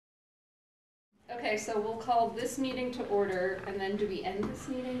Okay, so we'll call this meeting to order, and then do we end this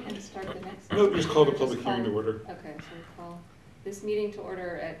meeting and start the next? No, just call the Or public hearing to order. Okay, so we'll call this meeting to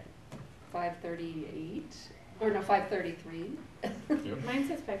order at 5:38, or no, 5:33. Yep. Mine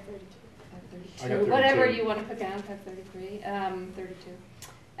says 5:32. 5:32, whatever you want to put down, 5:33, 32.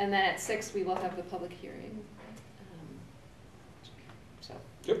 And then at 6, we will have the public hearing. So,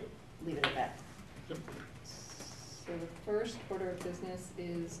 Yep. leave it at that. Yep. So the first order of business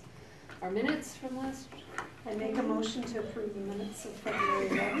is our minutes from last. I make a motion to approve the minutes of February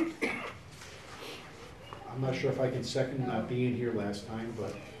 11th. I'm not sure if I can second not being here last time,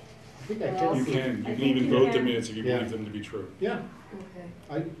 but I think I Well, can. You can. You I can think even you vote the can. minutes if you Yeah. believe them to be true. Yeah, Okay.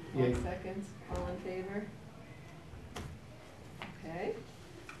 yeah. 1 second, all in favor? Okay.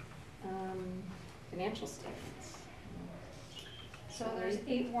 Financial statements. So there's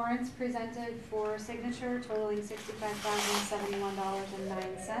 8 warrants presented for signature totaling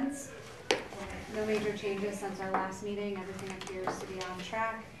 $65,071.09. No major changes since our last meeting. Everything appears to be on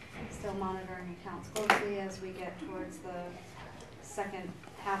track. Still monitoring accounts closely as we get towards the second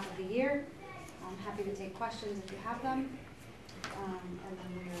half of the year. I'm happy to take questions if you have them. And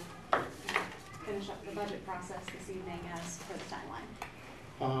then we'll finish up the budget process this evening as per the timeline.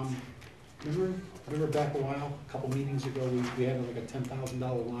 Remember back a while, a couple meetings ago, we had like a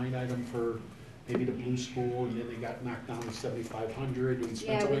 $10,000 line item for maybe the blue school, and then they got knocked down to 7,500 and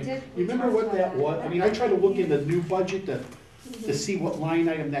spent Yeah, we away. did. You remember what that was? I mean, I tried to look in the new budget to see what line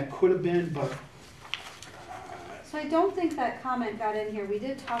item that could have been, but So I don't think that comment got in here. We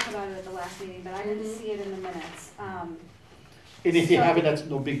did talk about it at the last meeting, but I didn't Mhm. see it in the minutes. and if you So- have it, that's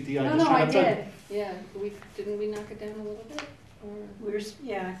no big deal. No, just no, I trying to- did. Yeah, didn't we knock it down a little bit? Or?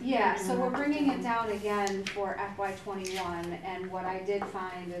 Yeah. Yeah, so we're bringing it down again for FY '21, and what I did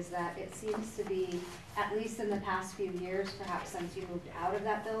find is that it seems to be, at least in the past few years, perhaps since you moved out of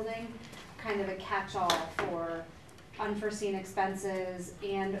that building, kind of a catch-all for unforeseen expenses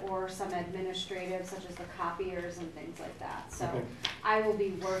and/or some administrative, such as the copiers and things like that. So Okay. I will be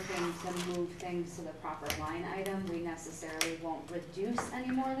working to move things to the proper line item. We necessarily won't reduce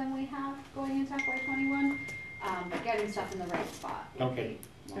any more than we have going into FY '21, but getting stuff in the right spot. will Okay.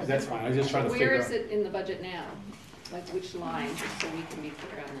 be Yeah, that's fine, I was just trying to figure Where out. is it in the budget now? Like which line, just so we can be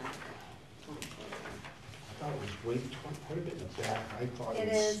clear on that? I thought it was way, quite a bit in the back, I thought It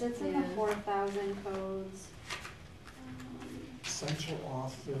it was. is, it's in the Yeah. 4,000 codes. Central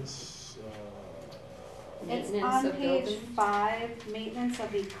office, It's Maintenance on of page buildings? 5, maintenance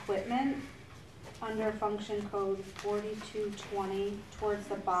of equipment, under function code 4220, towards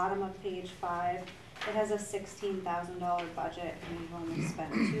the bottom of page 5. It has a $16,000 budget, and we've only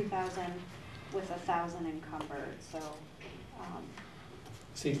spent 2,000 with 1,000 encumbered, so,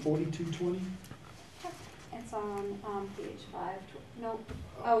 say 4220? it's on page 5. Nope.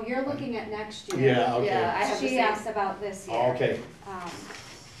 Oh, you're looking at next year. Yeah, okay. Yeah, I have the She same. asked about this year. Oh, okay,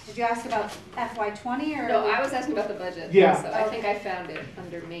 Did you ask about FY '20 or? No, I was asking about the budget. Yeah. So I think I found it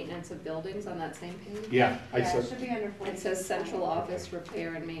under maintenance of buildings on that same page. yeah, I Yeah, it said, should be under 40. It says central office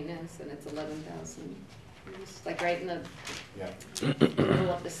repair and maintenance, and it's 11,000. It's like right in the yeah, middle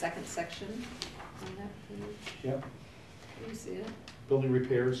of the second section on that page. yeah, Can you see it? building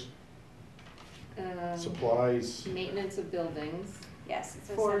repairs, supplies, Maintenance of buildings, Yes, it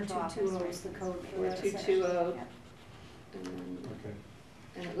says 4220 is the code for that section. 4220. Yep. and then, okay.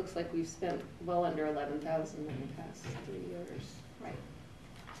 and it looks like we've spent well under 11,000 in the past 3 years. Right.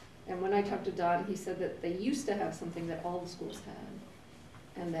 And when I talked to Don, he said that they used to have something that all the schools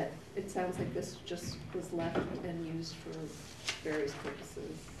had, and that it sounds like this just was left and used for various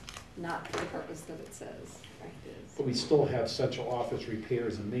purposes, not for the purpose that it says it is. But we still have central office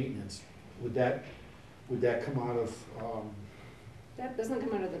repairs and maintenance. Would that come out of, That doesn't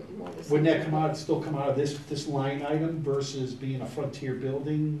come out of the more the. wouldn't that still come out of this line item versus being a frontier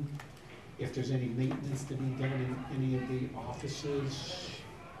building? If there's any maintenance to be done in any of the offices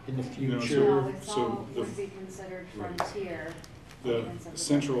in the No, future? No, it's So all the- would be considered Right. frontier. The maintenance of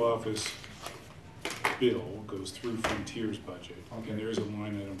central office bill goes through Frontier's budget, Okay. and there is a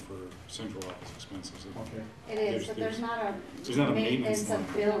line item for central office expenses. Okay, It is, but there's not a There's not a maintenance maintenance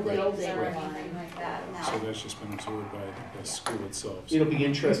of line. buildings Right. or anything like that, So no. that's just been absorbed by the school itself. So it'll be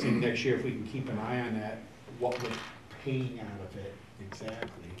interesting next year if we can keep an eye on that, what we're paying out of it exactly.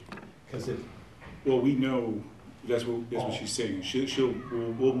 Because it, Well, we know, that's what she's saying,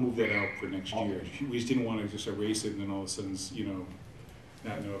 we'll move that out for next year. Okay. We just didn't want to just erase it and then all of a sudden,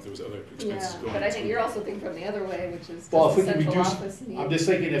 not know if there was other expenses Yeah, going. but I think to you're it. also thinking from the other way, which is well, does if the we can central reduce, office need? I'm just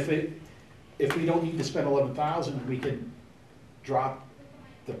thinking if we don't need to spend 11,000, we can drop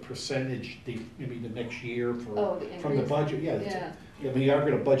the percentage, maybe the next year Oh, the from the increase? budget, yeah. Yeah. I mean, you are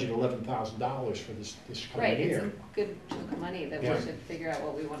gonna budget $11,000 for this Right, coming it's a year. good chunk of money that we Yeah. should figure out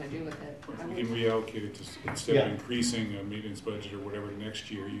what we wanna do with it. I You would- can reallocate it to, instead Yeah. of increasing a maintenance budget or whatever next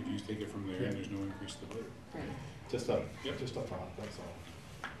year, you just take it from there and Yeah. there's no increase to the budget. Right, Just a Yep. thought, that's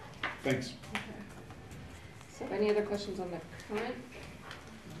all. Thanks. okay. So any other questions on the current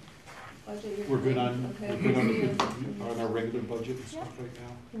budget? You're We're good fine? on, Okay. we're good See on our regular budget and stuff right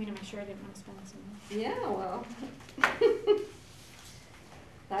now? I mean, I'm sure I didn't want to spend some. you. Yeah, well.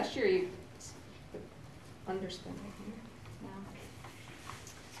 Last year you underspent, I think. No.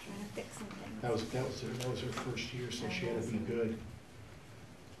 Just trying to fix some things. That was her first year, so she had to be good.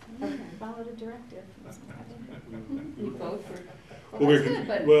 Okay. Followed a directive. That's what happened. You both were, Well, well, that's good,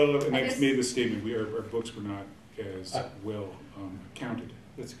 but. and I I guess- made the statement, our books were not as well counted.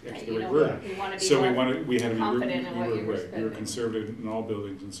 That's Right, actually you the know, right word. we wanna be So we more, we had to be, confident in what you were right, we were spending. conservative in all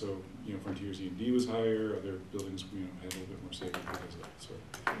buildings, and so, you know, Frontiers E&D was higher, other buildings, you know, had a little bit more savings because of that, so.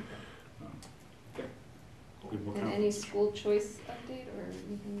 Yeah. We have more and any confidence. school choice update or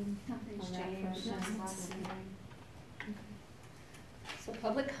anything? Nothing's on that changed front? since last meeting. So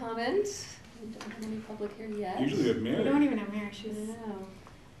public comment, we don't have any public here yet. Usually we have We Mary. don't even have Mary. I She's know.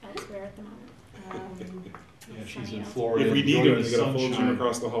 elsewhere at the moment. Yeah, she's Sunny in out. Florida. If we need enjoying them, the we got a full gym sunshine.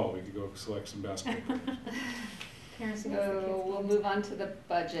 across the hall, we could go select some basketball players. Parents against the So we'll kids. move on to the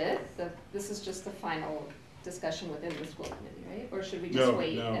budget. This is just the final discussion within the school committee, right? Or should we just No,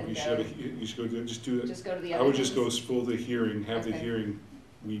 wait no, and you go? should, you should go, just do it. Just go to the I other would just go ones? full the hearing, have the Okay. hearing,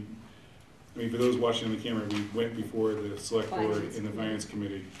 I mean, for those watching on the camera, we went before the select board Finance and the committee. finance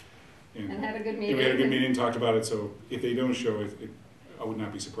committee. And had a good and meeting. we had a good meeting, talked about it, so if they don't show it, I would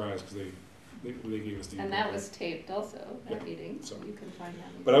not be surprised, because they gave us the. And input. that was taped also, that Yeah, meeting, so so. you can find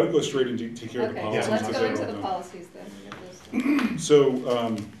that. But I would go straight into, take care of the Okay, policies. so let's because go they're into all the done. policies then. and get those done.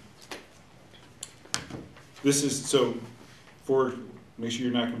 So, this is, so, make sure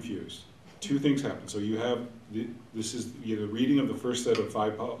you're not confused. Two things happen. So you have, this is, you have the reading of the first set of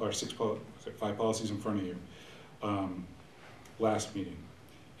five policies in front of you, last meeting.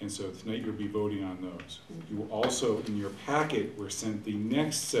 And so tonight you'll be voting on those. You also, in your packet, were sent the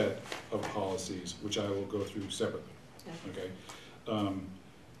next set of policies, which I will go through separately, Yeah. okay?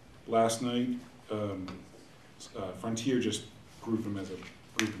 Last night, Frontier just grouped them as a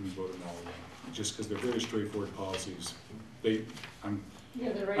group and voted them all of them, just because they're very straightforward policies.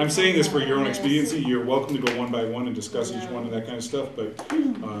 Yeah, they're right I'm saying this for your own on expediency, this. you're welcome to go one by one and discuss each No. one and that kind of stuff, but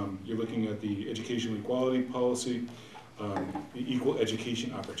you're looking at the educational equality policy, the equal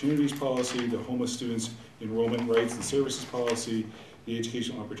education opportunities policy, the homeless students enrollment rights and services policy, the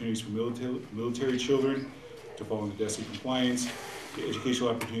educational opportunities for military children to fall into DESE compliance, the educational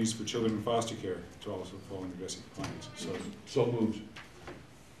opportunities for children in foster care to also fall into DESE compliance. So moved.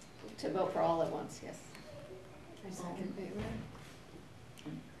 To vote for all at once, yes. I All in second. favor?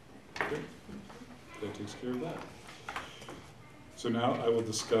 Okay, that takes care of that. So now I will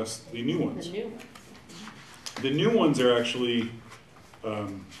discuss the new ones. The new ones. The new ones are actually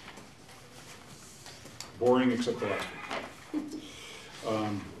boring except the last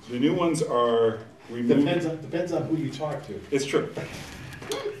one. The new ones are removed. Depends on who you talk to. It's true.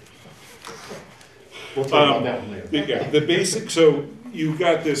 We'll talk about that one later. Yeah, the basic, so you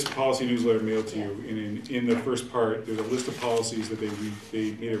got this policy newsletter mailed to you, and in the first part, there's a list of policies that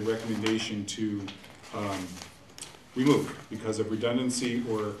they made a recommendation to remove because of redundancy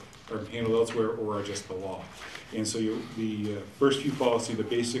or are handled elsewhere or are just the law. And so the first few policy, the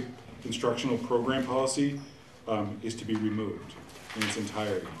basic instructional program policy, is to be removed in its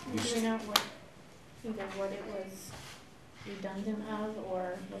entirety. Do we know what, either what it was redundant of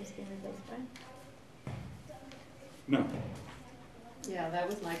or what it's being replaced by? No, Yeah, that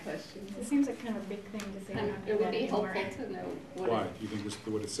was my question. It seems like kind of a big thing to say. And we're not it doing would that be anymore. helpful to know what why? it, Do you think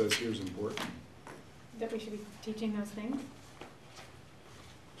what it says here is important? That we should be teaching those things?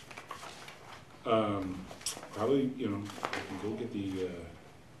 Probably, you know, I can go get the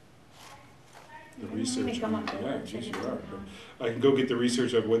Let me research. come up with Yeah, it. geez, you Check it are. out. I can go get the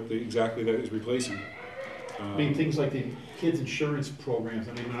research of what exactly that is replacing. I mean, things like the kids' insurance programs,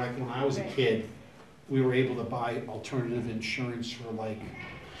 I mean, when I was a Right. kid, we were able to buy alternative insurance for like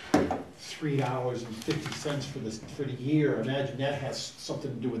 $3.50 for the year. Imagine that has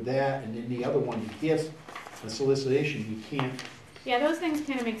something to do with that, and then the other one, the gift, the solicitation, you can't. Yeah, those things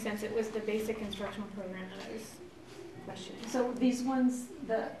kind of make sense. It was the basic instructional program that I was questioning. So these ones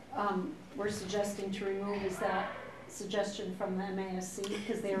that we're suggesting to remove, is that suggestion from the MASC?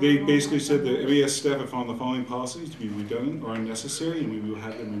 Because they were. They basically said that MES staff have found the following policies to be redundant or unnecessary, and we will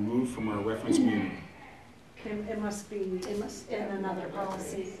have them removed from our reference manual. It must be It must. in another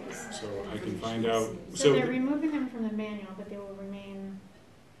policy. So I can find out, So they're removing them from the manual, but they will remain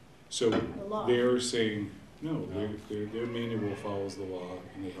so the law. they're saying, no, their manual follows the law,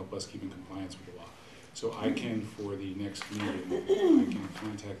 and they help us keep in compliance with the law. So I can, for the next meeting, I can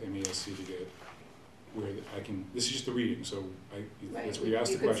contact MASC to get where I can, this is just the reading, so Right. that's where you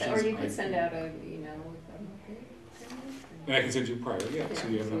ask the could questions. Or you I could send can- out an email with them. And I can send you prior, yeah, so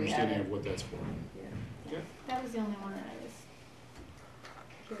you have an so we have understanding it. of what that's for. Yeah. That was the only one that I was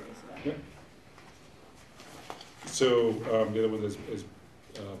curious about. Yep. So, the other one is, as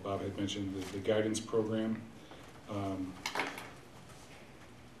Bob had mentioned, the guidance program.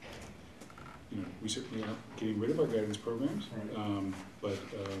 You know, we certainly aren't getting rid of our guidance programs, Right. but,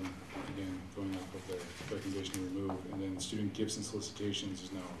 again, going off of the recommendation to remove, and then student gifts and solicitations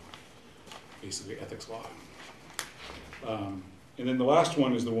is now basically ethics law. And then the last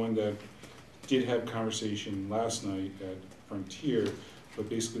one is the one that did have conversation last night at Frontier, but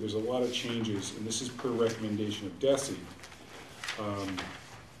basically there's a lot of changes, and this is per recommendation of DESI.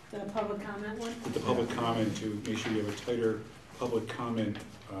 The public comment one? With the public comment to make sure you have a tighter public comment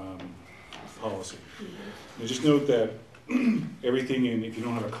policy. Now just note that everything in, if you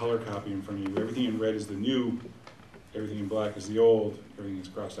don't have a color copy in front of you, everything in red is the new, everything in black is the old, everything that's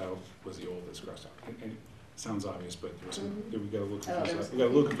crossed out was the old that's crossed out. And it sounds obvious, but there was some, we got a little confused. We got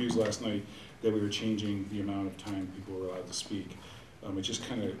a little confused last night that we were changing the amount of time people were allowed to speak. It just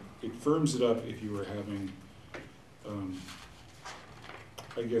kind of, it firms it up if you were having,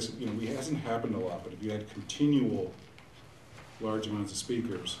 I guess, you know, it hasn't happened a lot, but if you had continual large amounts of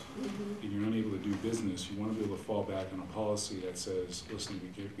speakers, and you're unable to do business, you want to be able to fall back on a policy that says, listen,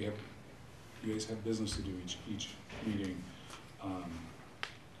 you guys have business to do each meeting,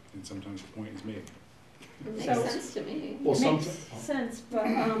 and sometimes the point is made. It makes So- sense to me. Well, It makes some- sense, but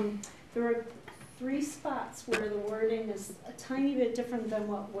there are 3 spots where the wording is a tiny bit different than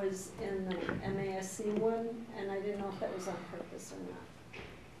what was in the MASC one, and I didn't know if that was on purpose or not.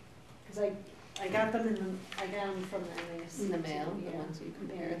 Because I got them I got them from the MASC. In the mail, too, the yeah. ones you Yeah,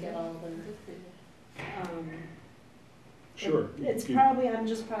 compare. I get all the, Sure. It's You- probably, I'm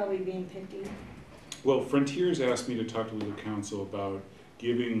just probably being picky. Well, Frontiers asked me to talk to legal counsel about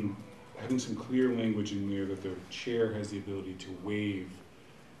having some clear language in there that the chair has the ability to waive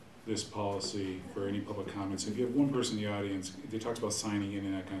this policy for any public comments. If you have one person in the audience, they talks about signing in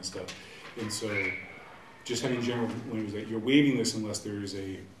and that kind of stuff. And so just having general language that you're waiving this unless there is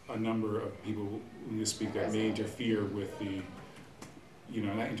a number of people who need to speak that may interfere with the, you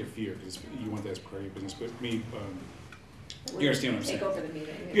know, not interfere, because you want that as part of your business, but you understand what I'm saying? Take over the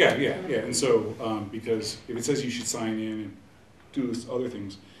meeting. Yeah, and so, because if it says you should sign in and do this other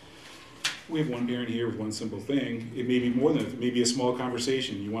things, we have one parent here with one simple thing, it may be more than, it may be a small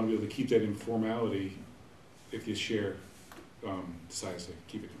conversation, you want to be able to keep that informality if the chair decides to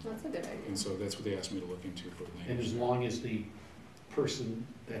keep it. That's a good idea. And so that's what they asked me to look into for the And language. as long as the person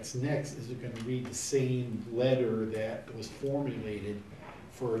that's next is gonna read the same letter that was formulated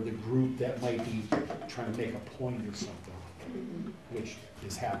for the group that might be trying to make a point or something, which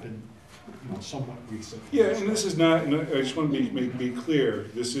has happened, you know, somewhat recently. Yeah, and this is not, and I just want to be clear,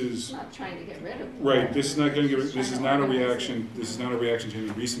 this is, Not trying to get rid of them. right, this is not going to get, this is not a reaction, to any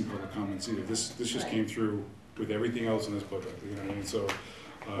recent public comments either. This just came through with everything else in this book, you know what I mean, so.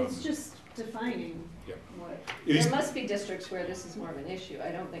 It's just defining Yeah. what, It is- There must be districts where this is more of an issue.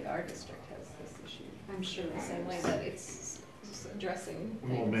 I don't think our district has this issue. I'm sure The same way that it's just addressing We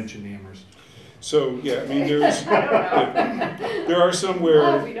won't things. mention Amherst. So, yeah, I mean, there's, I don't know. there are some Oh,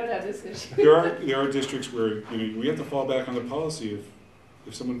 where, we don't have this issue. there are districts where, you know, we have to fall back on the policy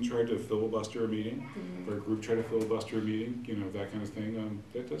if someone tried to filibuster a meeting, or a group tried to filibuster a meeting, you know, that kind of thing,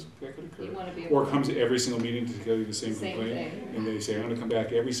 that could You occur. want to be Or able comes to every single meeting to tell you the same Same complaint, thing. and they say, I'm gonna come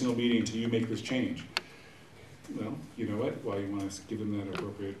back every single meeting until you make this change. Well, you know what, while you wanna give them that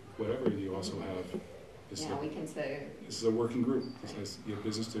appropriate whatever, you also have, this Yeah, we can say, is a working group, this has, you have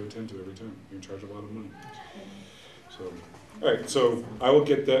business to attend to every time, you're in charge of a lot of money. So, all right, so I will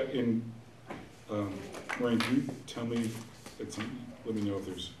get that in, Maureen, can you tell me, let me know if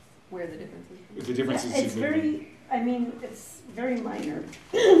there's, where the difference is. if the difference is it's significant. very, I mean, it's very minor,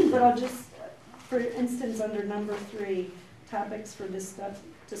 but I'll just, for instance, under number 3, topics for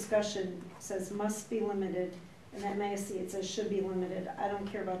discussion says must be limited, and that MASC, it says should be limited, I don't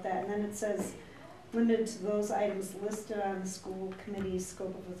care about that, and then it says limited to those items listed on the school committee's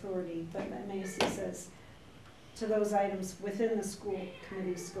scope of authority, but that MASC says to those items within the school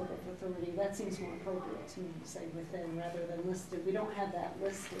committee's scope of authority. That seems more appropriate to me to say within rather than listed. We don't have that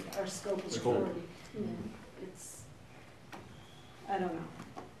listed, our scope of Scope. authority. Yeah. It's, I don't know.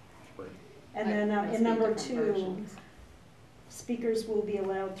 Right. And then Must in be number different 2, versions. speakers will be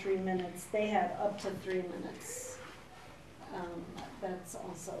allowed 3 minutes. They had up to 3 minutes. That's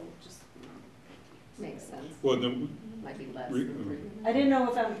also just. Makes sense. Well, no, Might be less Re- than 3 minutes. I didn't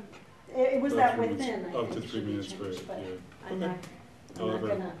know if it was Up that 3 minutes. within, I Up to think, 3 should be minutes, right, changed, but yeah. I'm Okay. not However-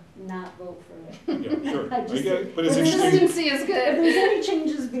 gonna not vote for it. Yeah, sure, I I just- get it, but it's But interesting. Consistency is If there's good. any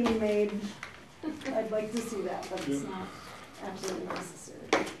changes being made, I'd like to see that, but it's Yeah. not absolutely necessary.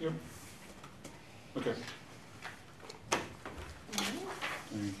 Okay,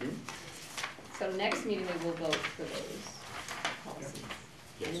 thank you. So next meeting, we will vote for those policies.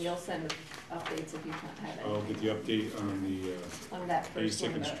 And Yes, you'll send updates if you can't have I'll any get the update on on that the first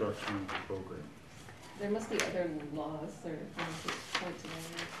basic one. But instruction program. there must be other laws or things that point to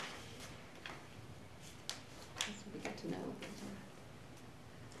that. That's what we got to know.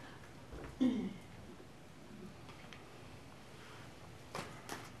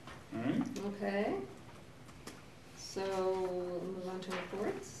 All right, Okay. So we'll move on to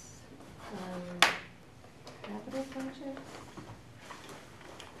reports. Capital projects?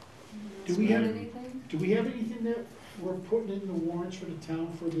 Do we have- Anything? Do we have anything that we're putting in the warrants for the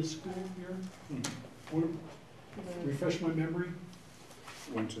town for this school year? What, refresh my memory?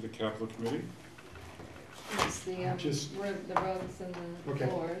 went to the capital committee. It's the, Just- the rugs and the Okay.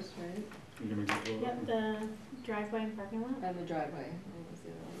 floors, right? You're gonna get Yep, the driveway and parking lot. And the driveway, what was the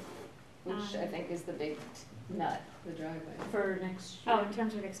other one? Which I think is the big nut, the driveway. For next year. Oh, in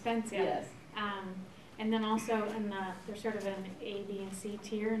terms of expense, yeah. Yes. And then also in the, there's sort of an A, B, and C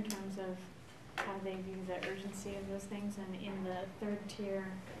tier in terms of how they view the urgency of those things. And in the third tier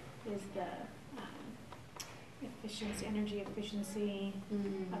is the efficiency, energy efficiency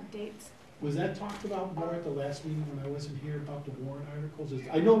updates. Was that talked about more at the last meeting when I wasn't here about the warrant articles?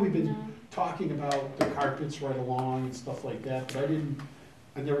 I know we've been No. talking about the carpets right along and stuff like that, but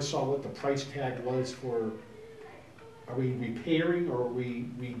I never saw what the price tag was for, are we repairing or are we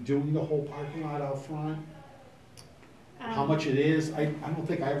redoing the whole parking lot out front? How much it is? I don't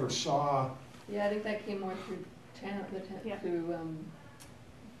think I ever saw, Yeah, I think that came more through Yeah. through,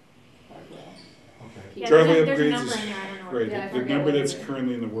 Bardwell. okay. Yeah, Driveway there's a upgrades number is- in there, I don't know. Right, Yeah, I the forget number what that's it is.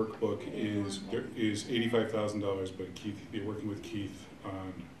 currently in the workbook is $85,000, but Keith, they're working with Keith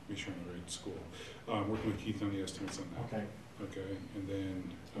on, make sure I'm in the right school, working with Keith on the estimates on that, Okay. okay, and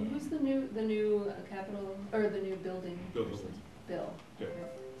then. And who's the new capital, or the new building Bill person? Hilton. Bill. Yeah. Okay.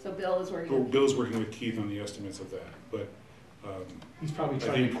 So Bill is working. Well, Bill's working with Keith on the estimates of that, but He's probably I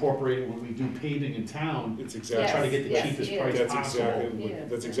trying to think- incorporate it when we do paving in town, it's Yes, exactly. try to get the yes, cheapest he is. price That's possible. exactly, Yes.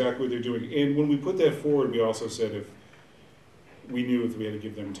 that's exactly what they're doing. And when we put that forward, we also said if, we knew if we had to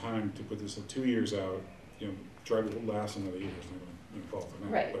give them time to put this at 2 years out, driveway will last another year, it's not gonna fall for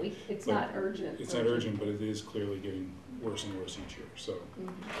that. Right, but it's but not urgent. It's not urgent, but it is clearly getting worse and worse each year, so.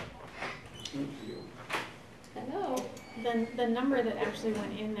 Mhm. I know. The number that actually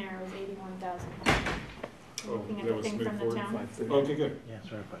went in there was 81,000. Oh, Looking at that the was thing from the mid-forward? town. Okay, good. Yeah,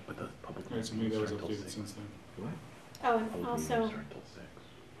 sorry, but the public. All right, so maybe that was starts till updated 6. since then. What? Oh, Public and meetings also start till 6.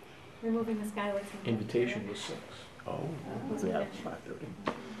 removing the skylights. from the Invitation interior. was 6. Oh, Was yeah, it? 5:30.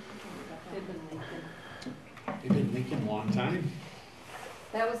 They've been leaking. They've been leaking a long time.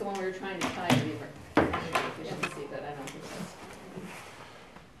 That was the one we were trying to tie to the efficiency, but I don't think that's.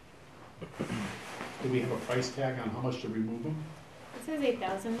 Do we have a price tag on how much to remove them? It says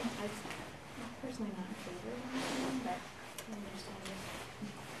 8,000. I'm personally not in favor of it, but I understand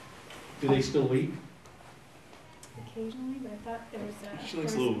Do they still leak? it occasionally, but I thought there was a. She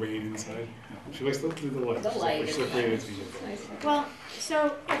likes a there was- little rain inside. She likes the light. The light She's is separated nice. to get It's that. nice. Well,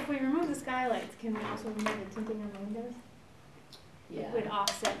 so if we remove the skylights, can we also remove the tinting on the windows? Yeah. It would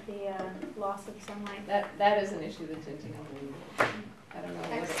offset the loss of sunlight. That is an issue, the tinting of the windows. I don't know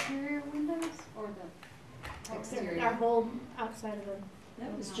what it, Exterior windows or the? Exterior. Our whole outside of the.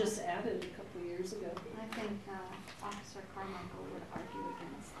 That was just added a couple of years ago. I think Officer Carmichael would argue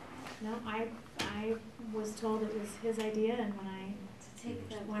against that. No, I was told it was his idea, and To take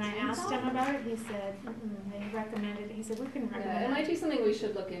the. when I asked him about it, he said, they recommended, he said, we couldn't yeah, it recommend might that. be something we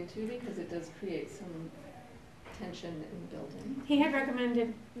should look into because it does create some tension in the building. He had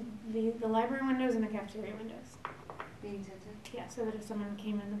recommended the library windows and the cafeteria windows. Being tinted. Yeah, so that if someone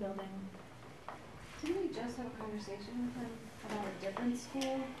came in the building. Didn't we just have a conversation with him about a different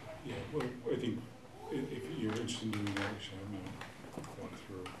school? Yeah, well, I think if you're interested in doing that, we should have a walk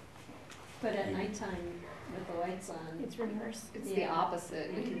through. But at nighttime, with the lights on, It's reversed. It's the Yeah.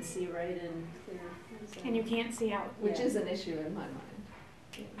 opposite, you can see right in clear. so- And you can't see out. which Yeah. is an issue in my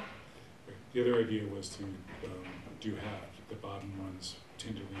mind. The other idea was to do half, the bottom ones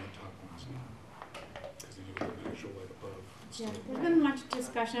tinted and the top ones not. Because then you get the natural light above. Yeah, there's been much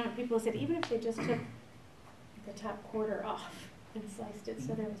discussion on it. People said even if they just took the top quarter off and sliced it,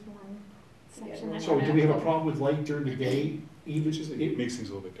 so there was one section that. So do we have a problem with light during the day? Even Which is, it makes things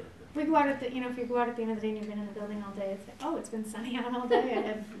a little bit darker. We go out at the, if you go out at the end of the day and you've been in the building all day, it's like, oh, it's been sunny out all day.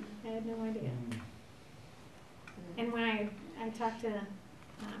 I had no idea. And when I talked to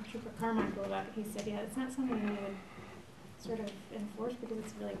Trooper Carmichael about it, he said, yeah, it's not something we would sort of enforce because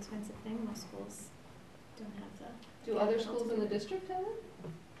it's a really expensive thing. Most schools don't have the. Do other schools in the district have it?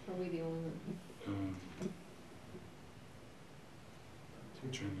 Or are we the only one?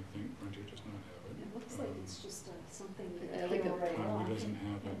 I'm trying to think, Frontier does not have it. It looks like it's just something Yeah, that like came a right Conway off. doesn't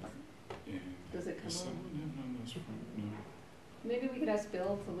have it. And Does it come does on? someone have none of those from, no. Maybe we could ask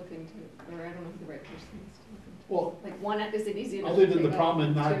Bill to look into, or I don't know who the right person is to look into. Well, Like one, is it easy enough? other to than the figure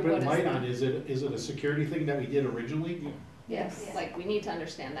problem of out? not Two, putting what light the- on, is it a security thing that we did originally? Yeah. Yes, Yeah. like we need to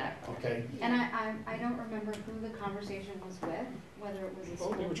understand that. Okay. And I don't remember who the conversation was with, whether it was a Oh,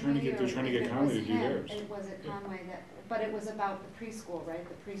 school they were trying to get- committee or they're trying to get if it Conway was to do him. theirs. It was at Yeah. Conway that, but it was about the preschool, right?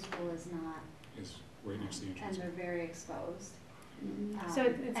 The preschool is not, It's right next to the and entrance. they're very exposed. So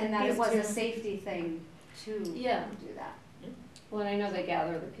it's And like that it these was a two. safety thing to Yeah. do that. Well, and I know they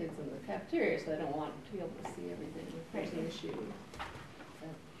gather the kids in the cafeteria, so they don't want to be able to see everything if there's an issue.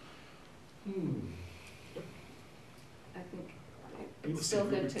 I think it's still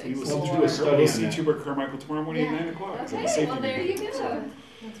good to We will explore. do a study We'll on see that. Tuber Carmichael tomorrow morning at Yeah. 9:00. It's a Okay, safety well, there meeting. you go.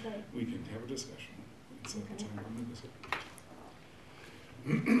 That's right. We can have a discussion. It's at the Okay. time we're gonna visit.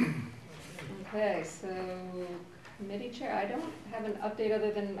 Okay, so committee chair, I don't have an update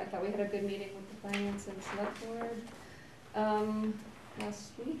other than I thought we had a good meeting with the finance and select board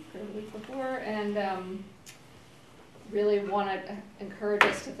last week or the week before, and really want to encourage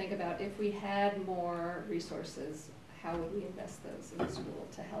us to think about if we had more resources, how would we invest those in the school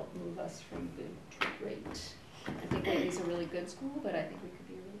to help move us from good to great? I think Whately's a really good school, but I think we could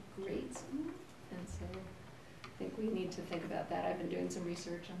be a really great school, and so I think we need to think about that. I've been doing some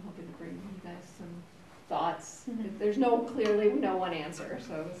research. I'm hoping to bring you guys some thoughts. Mhm. There's clearly no one answer,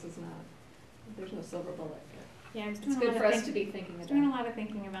 so this is not, there's no silver bullet. Yeah, I was It's doing a good lot for of us to thinking. be thinking I was doing a about. lot of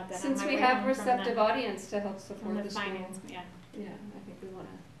thinking about that. on Since my we way have home receptive audience to help from support the the school. finance, yeah. Yeah, I think we want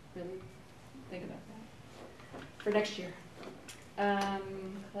to really think about that for next year.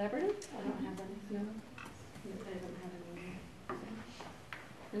 Collaborative? I don't have any. No, I don't have any.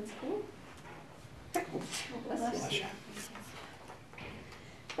 that's cool. Bless you.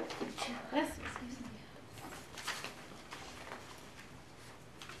 Yes.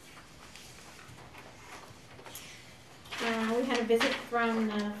 We had a visit from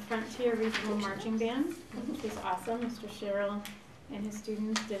the Frontier Regional Marching Band, which was awesome. Mr. Sherrill and his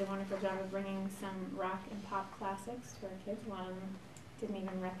students did a wonderful job of bringing some rock and pop classics to our kids. One of them didn't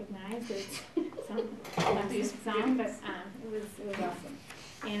even recognize it's some classic song, but it was awesome.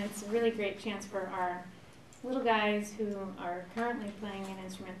 And it's a really great chance for our little guys who are currently playing an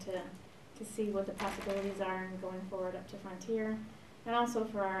instrument to see what the possibilities are and going forward up to Frontier, and also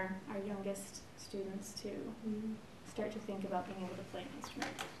for our youngest students to start to think about being able to play an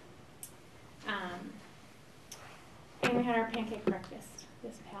instrument. And we had our pancake breakfast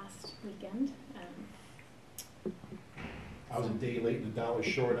this past weekend. I was a day late and $1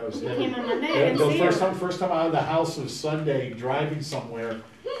 short. I was You heading. came on Monday, I didn't see you. First time out of the house was Sunday, driving somewhere,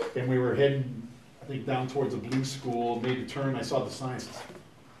 and we were heading, I think, down towards the Blue School, made a turn, I saw the signs.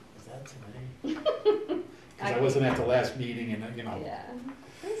 Is that today? Because I wasn't at the last meeting, and, Yeah.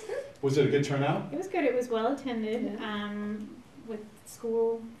 That's good. was it a good turnout? It was good. It was well attended, Yeah. with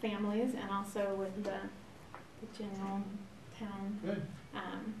school families and also with the general town. Good.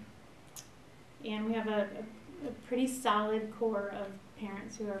 And we have a pretty solid core of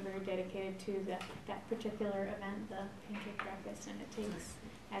parents who are very dedicated to that particular event, the pancake breakfast, and it takes,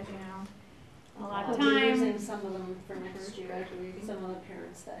 as you know, a lot of We'll be time. using some of them for next First year. graduating. Some of the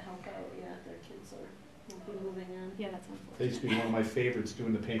parents that help out, yeah, their kids will be moving on. Yeah, that's They unfortunate. used to be one of my favorites,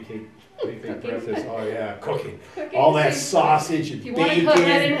 doing the pancake Cooking. breakfast. Oh, yeah, cooking. Cooking All that seems- sausage and If you want to cook,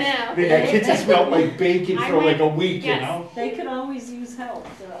 let him bacon. now. I mean, that kitchen smelled like bacon I for like a went- week, you yes. know? They could always use help.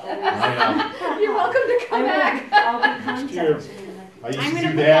 They're always- I You're welcome to come back. I'll be contacting I used I'm to gonna do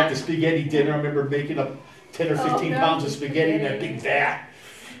put that, that- the spaghetti dinner. I remember making up 10 or Oh, 15 no, pounds of spaghetti in that spaghetti. big vat,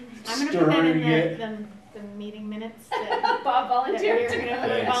 I'm gonna put that stirring in it. the meeting minutes that Bob volunteered to we're come.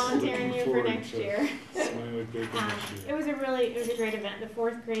 gonna be Thanks. volunteering Looking you for forward next to year. Smelling like bacon next It year. was a great event. The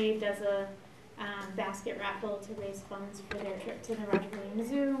fourth grade does a basket raffle to raise funds for their trip to the Roger Williams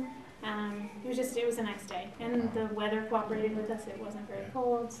Zoo. It was a nice day, and the weather cooperated with us. It wasn't very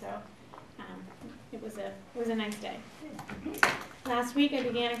cold, so it was a nice day. Last week, I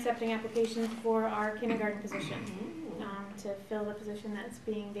began accepting applications for our kindergarten position. to fill the position that's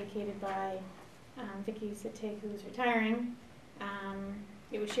being vacated by Vicki Zitig, who's retiring.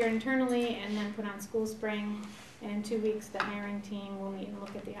 It was shared internally and then put on School Spring. And in 2 weeks, the hiring team will meet and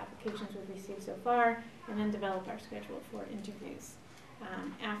look at the applications we've received so far and then develop our schedule for interviews.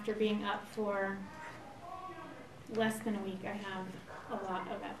 After being up for less than a week, I have a lot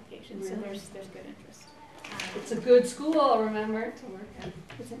of applications, so Really? there's good interest. It's a good school, remember, to work at.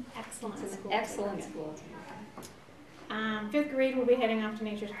 It's an excellent It's an school. to excellent work at. school to work at. 5th grade will be heading off to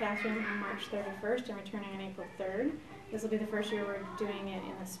Nature's Classroom on March 31st and returning on April 3rd. This will be the first year we're doing it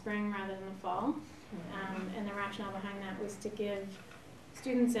in the spring rather than the fall. And the rationale behind that was to give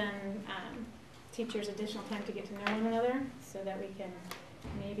students and teachers additional time to get to know one another so that we can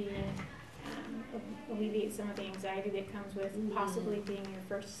maybe alleviate some of the anxiety that comes with possibly being your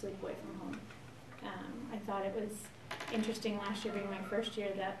first sleepaway from home. I thought it was interesting last year being my first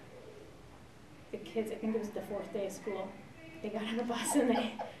year that the kids, I think it was the 4th day of school, they got on a bus and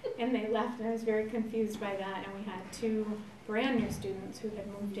they left, and I was very confused by that. And we had 2 brand new students who had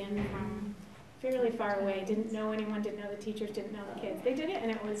moved in from fairly far away, didn't know anyone, didn't know the teachers, didn't know the kids. They did it and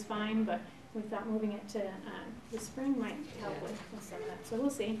it was fine, but we thought moving it to the spring might help with some of that. So we'll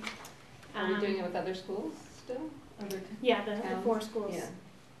see. Are we doing it with other schools still? Yeah, the towns? 4 schools. Yeah.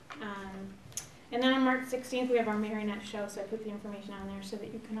 And then on March 16th, we have our Marionette show, so I put the information on there so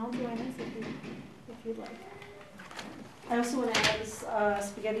that you can all join us if you'd like. I also want to add this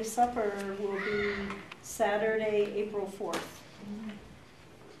spaghetti supper will be Saturday, April 4th.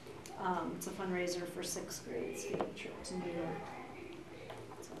 It's a fundraiser for 6th grades field trip to New York.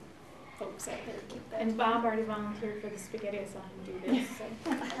 So folks out there keep that. And Bob already volunteered for the spaghetti, I saw him do this. So.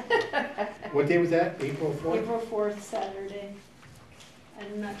 What day was that? April 4th? April 4th, Saturday.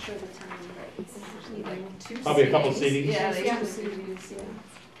 I'm not sure the time, but it's Usually like 2 Probably a couple seatings. seatings. Yeah, they Yeah. usually do, yeah.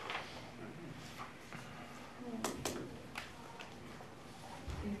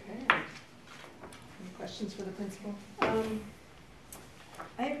 Okay. Any questions for the principal? No.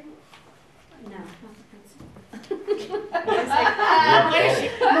 Not the principal.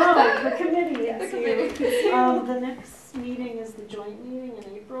 No, the committee, yes. The committee. The next meeting is the joint meeting in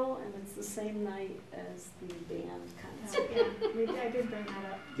April, and it's the same night as the band concert. Yeah, I did bring that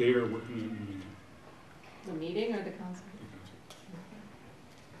up. They are working on moving The meeting or the concert? the concert.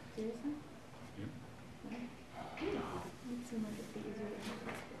 Seriously? Yeah. It seemed like it'd be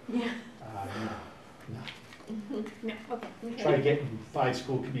easier. Yeah. No. No, okay. Try to get 5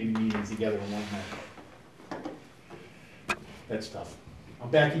 school committee meetings together in one night. That's tough. I'm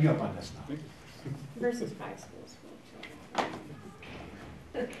backing you up on this now. Versus 5 schools.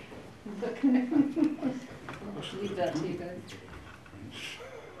 Okay. I'll leave that to you guys.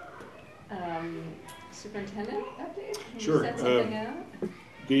 Superintendent update? Can Sure, you set something out?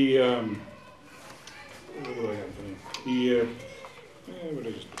 The, what do I have for you? What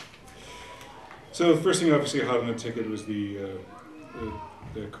did I just do? So the first thing obviously hot on the ticket was the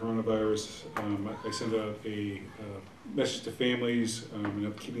coronavirus. I sent out a message to families and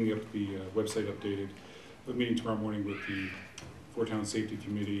I'm keeping up the website updated. We're meeting tomorrow morning with the 4-Town Safety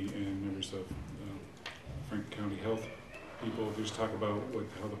Committee and members of Franklin County Health people. Just talk about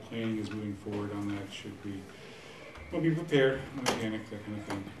how the planning is moving forward on that. We'll be prepared, no panic, that kind of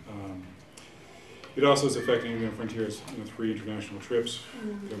thing. It also is affecting Frontier has 3 international trips.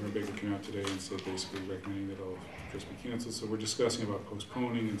 Governor Baker came out today and said basically recommending that all trips be canceled. So we're discussing about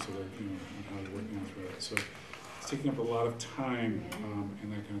postponing, and so that and how we're working on through that. So it's taking up a lot of time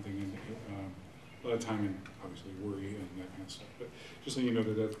and that kind of thing, and a lot of time and obviously worry and that kind of stuff. But just so you know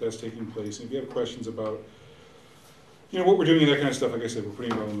that's taking place. And if you have questions about what we're doing and that kind of stuff, like I said, we're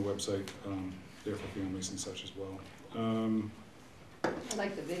putting it all on the website there for families and such as well. I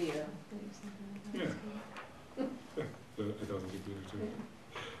like the video. Yeah. I thought it was a good video too.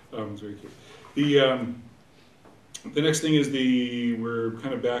 It's very cute. The next thing is we're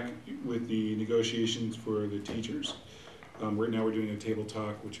kind of back with the negotiations for the teachers. Right now we're doing a table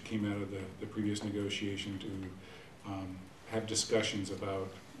talk, which came out of the previous negotiation to have discussions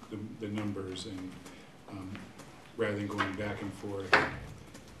about the numbers and rather than going back and forth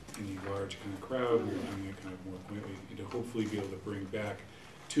in a large kind of crowd, we're doing it kind of more quickly and to hopefully be able to bring back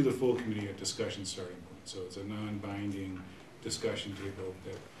to the full committee a discussion starting point. So it's a non-binding discussion table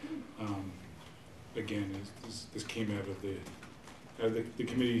that, again, this came out of the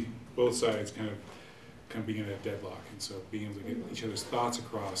committee, both sides kind of being at a deadlock, and so being able to get each other's thoughts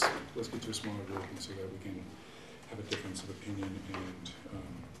across. Let's get to a smaller group, and so that we can have a difference of opinion and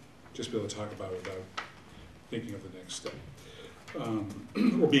just be able to talk about it without thinking of the next step,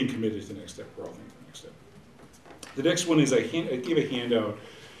 or being committed to the next step. We're all thinking of the next step. The next one is I gave a handout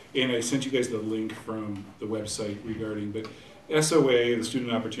and I sent you guys the link from the website regarding, but SOA, the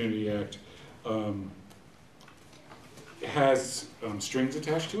Student Opportunity Act, has strings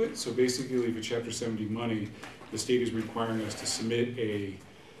attached to it. So basically, for Chapter 70 money, the state is requiring us to submit a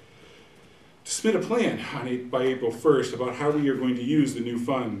plan on by April 1st about how we are going to use the new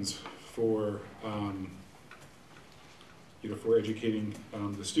funds for for educating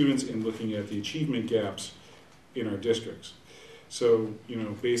the students and looking at the achievement gaps in our districts. So,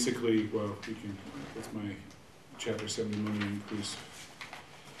 basically, well, what's my Chapter 70 money increase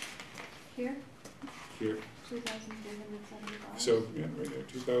Here, here? $2,370. So, yeah, right there,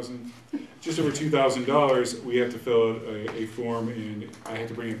 just over $2,000, we have to fill out a form, and I had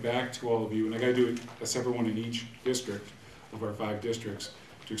to bring it back to all of you, and I gotta do a separate one in each district of our 5 districts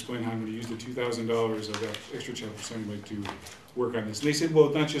to explain how I'm gonna use the $2,000 of that extra Chapter 70 money to work on this. And they said, well,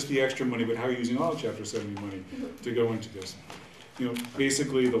 not just the extra money, but how are you using all Chapter 70 money to go into this?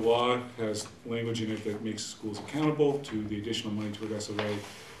 Basically, the law has language in it that makes schools accountable to the additional money toward SOA.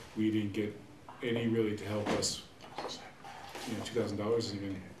 We didn't get any really to help us. $2,000 isn't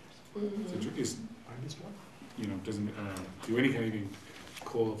even, doesn't do any kind of even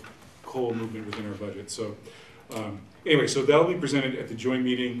coal movement within our budget. So anyway, so that'll be presented at the joint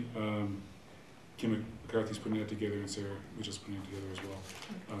meeting. Kim McCarthy's putting that together, and Sarah Mitchell's putting it together as well.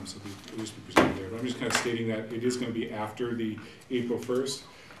 So it'll just be presented there. But I'm just kind of stating that it is going to be after the April 1st.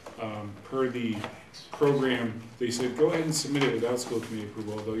 Per the program, they said, go ahead and submit it without school committee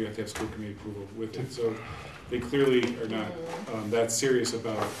approval, although you have to have school committee approval with it. So they clearly are not that serious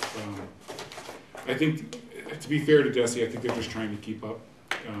about, I think, to be fair to Desi, I think they're just trying to keep up.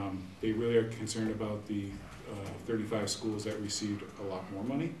 They really are concerned about the 35 schools that received a lot more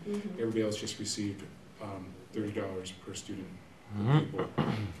money. Everybody else just received $30 per student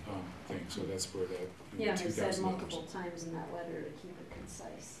thing. So that's where that Yeah, they said $2,000. multiple times in that letter to keep it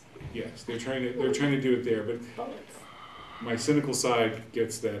concise. Yes, they're trying to do it there, but my cynical side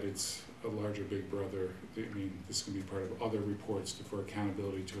gets that it's a larger big brother. I mean, this can be part of other reports for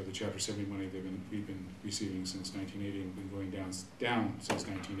accountability to the Chapter 70 money we've been receiving since 1980 and been going down since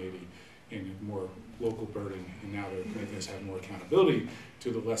 1980, and more local burden, and now they're making us have more accountability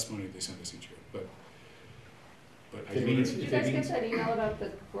to the less money they send us each year. But I That think means- Did you guys get that email about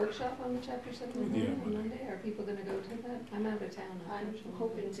the workshop on the Chapter 70 Yeah. on Monday? Are people gonna go to that? I'm out of town. I'm unfortunately.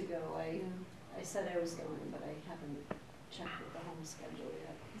 hoping to go. I Yeah. said I was going, but I haven't checked with the home schedule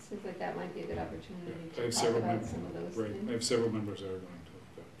yet. It seems like that might be a good opportunity I to have talk several about some of those right, I things. have several members that are going to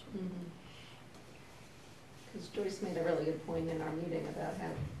that. So. Because Joyce made a really good point in our meeting about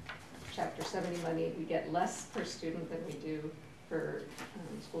how Chapter 70 money, we get less per student than we do for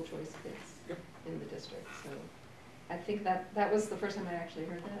school choice kids in the district. So I think that was the first time I actually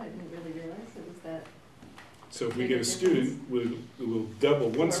heard that. I didn't really realize it was that. So if we get a Bigger student, we'll double, Or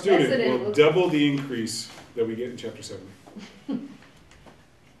one a student resident will will- double the increase that we get in Chapter 70.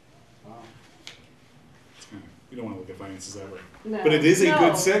 Wow. It's kind of, you don't want to look at finances that way. No, But it is a no,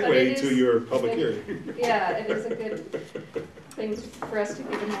 good but segue it to is- your public it- hearing. Yeah, it is a good thing for us to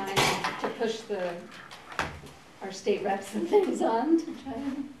keep in mind, to push our state reps and things on to try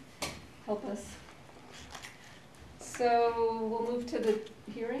and help us. So we'll move to the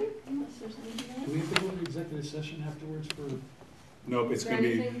hearing, unless there's anything else. Do we have to go to executive session afterwards for? Nope, it's Is there going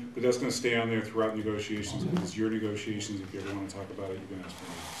to be, anything? but that's going to stay on there throughout negotiations. If it's your negotiations, if you ever want to talk about it, you can ask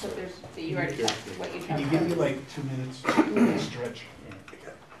So me. there's, you already talked what you Can talked you about. give me like 2 minutes stretch?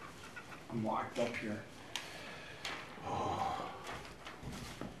 So, I'm locked up here.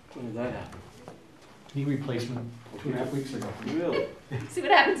 When did that happen? Knee replacement 2.5 weeks ago. Really? See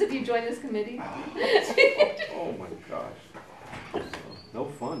what happens if you join this committee? Oh my gosh. No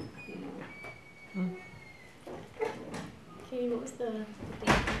fun. Katie, what was the date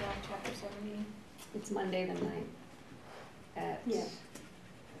for the Chapter 70? It's Monday the 9th at Yeah.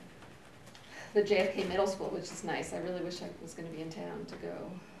 the JFK Middle School, which is nice. I really wish I was gonna be in town to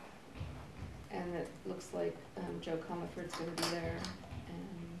go. And it looks like Joe Comerford's gonna be there,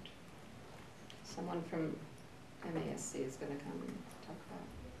 and someone from MASC is gonna come and talk about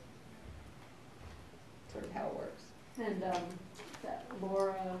sort of how it works. And that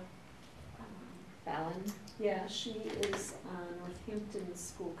Laura, Fallon? yeah, she is on Northampton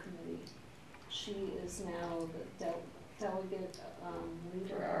School Committee. She is now the delegate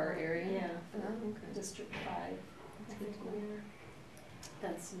leader. For our area? Yeah, Oh, for okay. District 5. I think we're,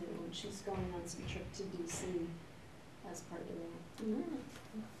 that's new, and she's going on some trip to DC as part of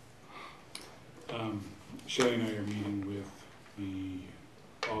that. Shelley and I are meeting with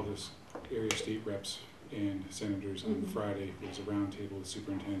all this area state reps and senators on Friday. There's a roundtable with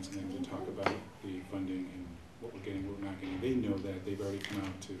superintendents and then to talk about the funding and what we're getting, what we're not getting. They know that. They've already come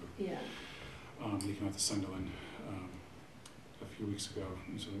out to, Yeah. they came out to Sunderland a few weeks ago,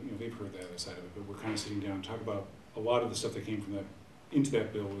 and so they've heard that other side of it. But we're kind of sitting down and talk about a lot of the stuff that came from that into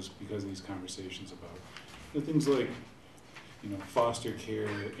that bill was because of these conversations about things like foster care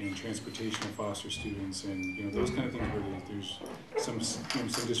and transportation of foster students, and those kind of things where there's some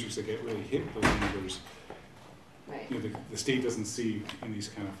districts that get really hit those numbers. Right. The state doesn't see in these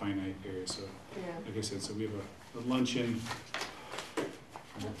kind of finite areas. So, Yeah. like I said, so we have a luncheon. That's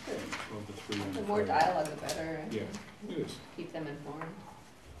good. 12 to 3 on The more Friday. dialogue, the better. And Yeah, it is. keep them informed.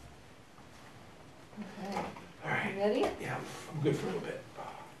 Okay. All right. You ready? Yeah, I'm good for a little bit.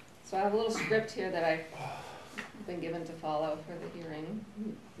 So I have a little script here that I've been given to follow for the hearing,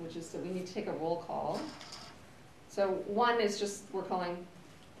 which is that we need to take a roll call. So one is just, we're calling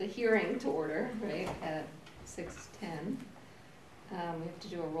the hearing to order, right, at 6:10. We have to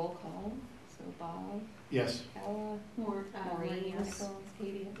do a roll call, so Bob, Yes. Ella, Maureen, yes. Nichols,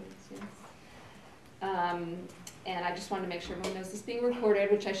 Katie, I believe, yes. And I just wanted to make sure everyone knows this is being recorded,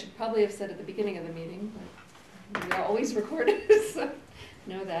 which I should probably have said at the beginning of the meeting, but we are always recorded, so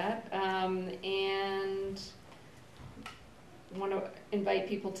know that. And want to invite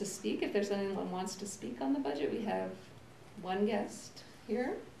people to speak. If there's anyone who wants to speak on the budget, we have one guest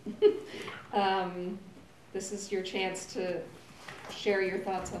here. This is your chance to share your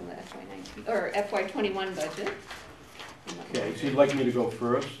thoughts on the FY19 or FY21 budget. Okay, so you'd like me to go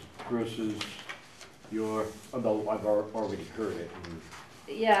first versus your, although I've already heard it. And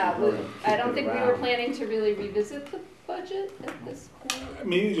Yeah, We've already I don't kicked it think we were around. planning to really revisit the budget at this point.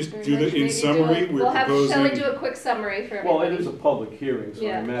 Maybe just Very do much. the, in Maybe summary, do we're we'll have proposing. Shelley do a quick summary for everybody. Well, it is a public hearing, so I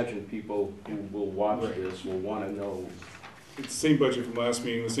Yeah. imagine people who will watch Right. this will want to know. It's the same budget from last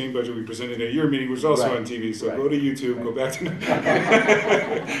meeting, the same budget we presented at your meeting, which was also Right. on TV, so Right. go to YouTube, go Right. back to.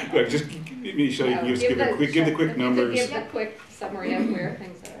 Yeah, just, maybe Shelley, can you just give the quick If you numbers. could give a quick summary of where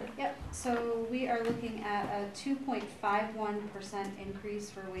things are. Yep, so we are looking at a 2.51% increase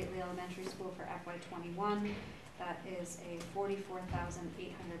for Whately Elementary School for FY21. That is a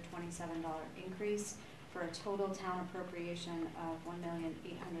 $44,827 increase for a total town appropriation of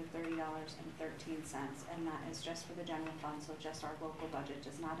 $1,830.13. And that is just for the general fund, so just our local budget,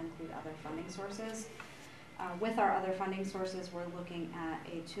 does not include other funding sources. With our other funding sources, we're looking at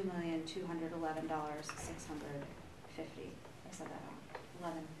a $2,211,650. I said that wrong.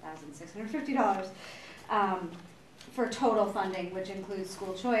 $11,650 for total funding, which includes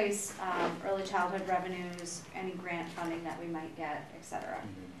school choice, early childhood revenues, any grant funding that we might get, et cetera.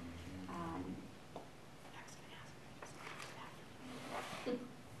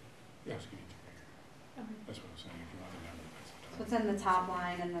 Yeah, it's gonna be bigger. That's what I'm saying, if you want the number, that's the So it's in the top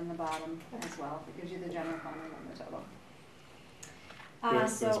line and then the bottom as well. It gives you the general fund and then the total.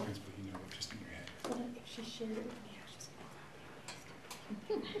 That's So principally, just in your head. If she shared it with me, I was just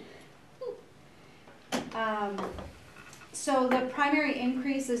So the primary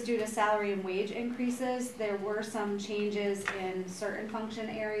increase is due to salary and wage increases. There were some changes in certain function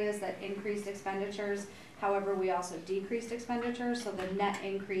areas that increased expenditures. However, we also decreased expenditures, so the net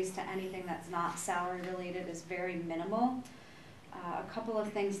increase to anything that's not salary related is very minimal. A couple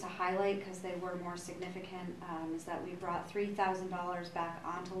of things to highlight, because they were more significant, is that we brought $3,000 back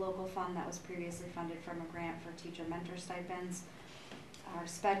onto local fund that was previously funded from a grant for teacher mentor stipends. Our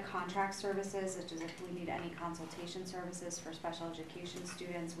SPED contract services, which is if we need any consultation services for special education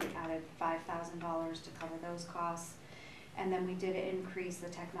students, we added $5,000 to cover those costs. And then we did increase the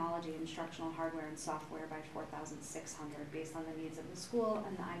technology, instructional hardware and software by $4,600 based on the needs of the school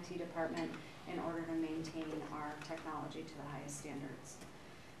and the IT department in order to maintain our technology to the highest standards.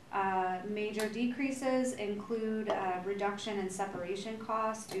 Major decreases include reduction in separation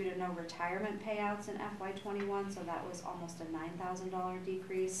costs due to no retirement payouts in FY21, so that was almost a $9,000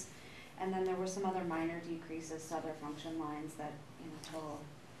 decrease. And then there were some other minor decreases to other function lines that total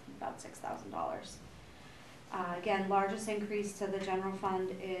about $6,000. Again, largest increase to the general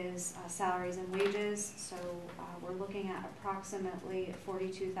fund is salaries and wages, so we're looking at approximately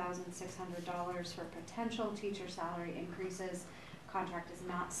 $42,600 for potential teacher salary increases. Contract is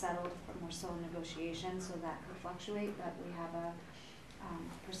not settled, and we're still in negotiation, so that could fluctuate, but we have a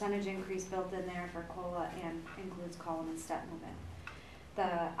percentage increase built in there for COLA and includes column and step movement.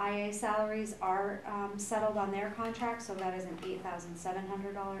 The IA salaries are settled on their contract, so that is an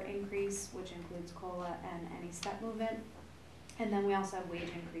 $8,700 increase, which includes COLA and any step movement. And then we also have wage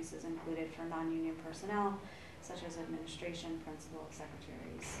increases included for non-union personnel, such as administration, principal,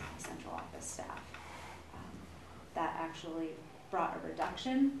 secretaries, central office staff. That actually brought a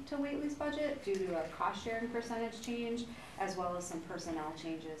reduction to Whately's budget due to a cost sharing percentage change, as well as some personnel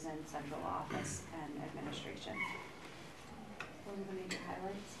changes in central office and administration. Those are the major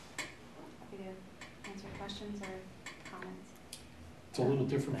highlights. Happy to answer questions or comments. It's a little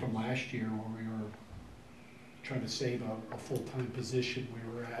different from last year where we were trying to save a full-time position. We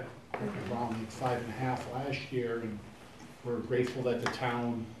were at around 5.5 last year, and we're grateful that the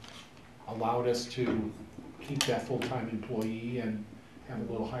town allowed us to keep that full-time employee and have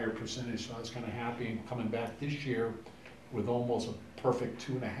a little higher percentage, so I was kind of happy. And coming back this year with almost a perfect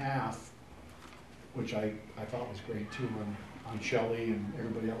 2.5, which I thought was great too on Shelley and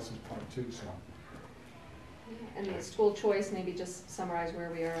everybody else's part too, so. And the school choice, maybe just summarize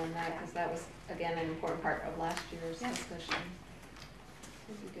where we are on that, because that was, again, an important part of last year's discussion.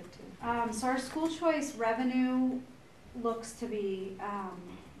 Would be good too. So our school choice revenue looks to be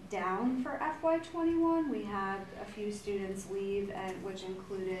down for FY21. We had a few students leave, and which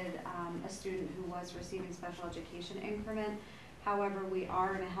included a student who was receiving special education increment. However, we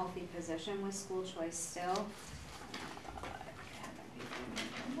are in a healthy position with school choice still.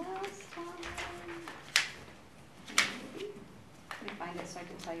 Let me find it so I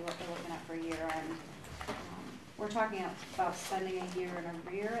can tell you what they're looking at for year end. We're talking about spending a year in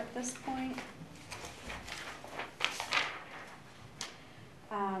arrear at this point.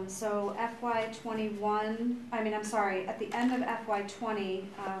 So FY21, at the end of FY20,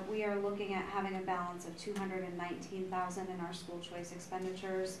 we are looking at having a balance of $219,000 in our school choice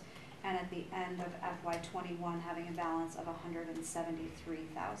expenditures, and at the end of FY21 having a balance of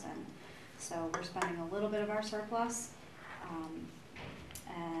 $173,000. So we're spending a little bit of our surplus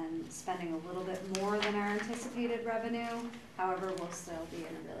and spending a little bit more than our anticipated revenue. However, we'll still be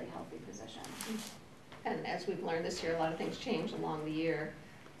in a really healthy position. And as we've learned this year, a lot of things change along the year.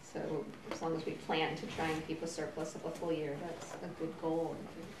 So as long as we plan to try and keep a surplus of a full year, that's a good goal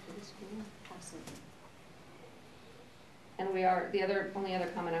for the school. Absolutely. And we are, only other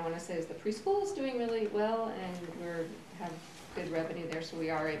comment I want to say is the preschool is doing really well, and have good revenue there, so we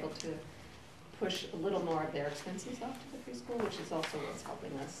are able to push a little more of their expenses off to the preschool, which is also what's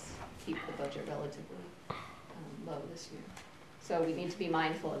helping us keep the budget relatively low this year. So we need to be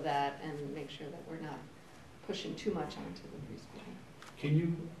mindful of that and make sure that we're not pushing too much onto the preschool. Can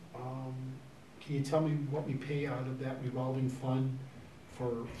you tell me what we pay out of that revolving fund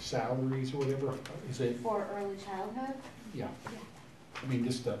for salaries or whatever? Is it? For early childhood? Yeah. I mean,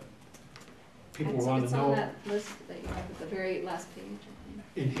 just people want to It's know. on that list that you have at the very last page, I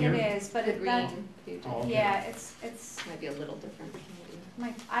think. In here? It is, but The that, green page. Oh, okay. yeah, it's, Might be a little different.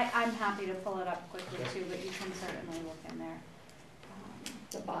 Maybe. I'm happy to pull it up quickly Okay. too, but you can certainly look in there.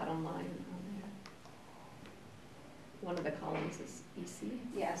 The bottom line on there. One of the columns is EC.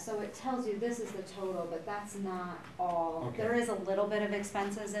 Yeah, so it tells you this is the total, but that's not all. Okay. There is a little bit of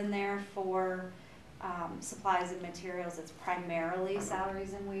expenses in there for supplies and materials. It's primarily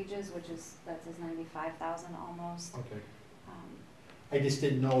salaries and wages, that says 95,000 almost. Okay. I just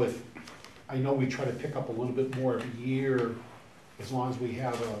didn't know if, I know we try to pick up a little bit more every year, as long as we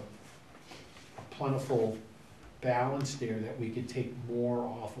have a plentiful balance there, that we could take more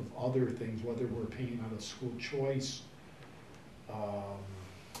off of other things, whether we're paying out of school choice,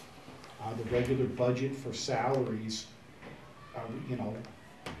 the regular budget for salaries. Are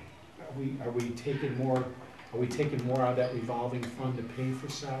we taking more out of that revolving fund to pay for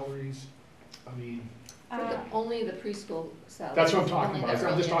salaries? I mean, Only the preschool salary. that's what I'm talking Only about. the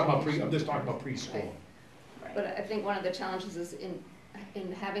I'm just talking about early I'm just talking about preschool. Right. Right. But I think one of the challenges is in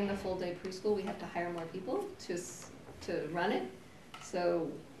having the full day preschool, we have to hire more people to run it.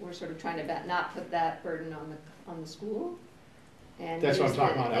 So we're sort of trying to not put that burden on the school. And That's what I'm use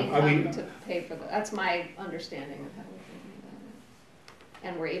talking the about. income to pay for that's my understanding of how we're thinking about it.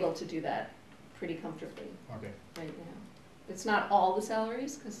 And we're able to do that pretty comfortably Okay. right now. It's not all the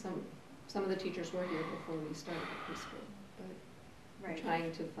salaries, because some of the teachers were here before we started the preschool, but we're Right.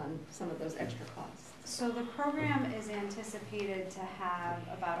 trying to fund some of those extra costs. So the program is anticipated to have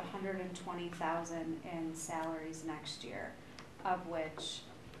about 120,000 in salaries next year, of which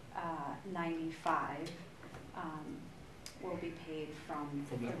 95 will be paid from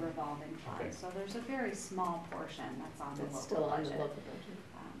From the that. revolving fund. Okay. So there's a very small portion that's on the It's local still on the budget. local budget.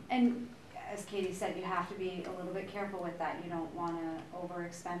 And as Katie said, you have to be a little bit careful with that. You don't want to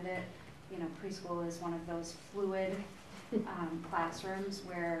overexpend it. You know, preschool is one of those fluid classrooms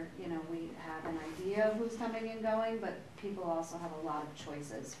where, we have an idea of who's coming and going, but people also have a lot of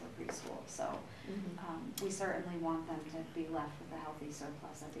choices for preschool. So we certainly want them to be left with a healthy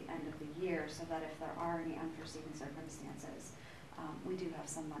surplus at the end of the year, so that if there are any unforeseen circumstances, we do have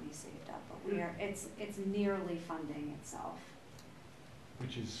some money saved up. But it's nearly funding itself.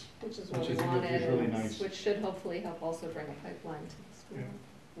 which is, Which is Which what we is- which wanted, is really and nice. which should hopefully help also bring a pipeline to the school,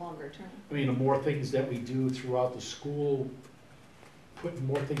 Yeah. longer term. I mean, the more things that we do throughout the school, putting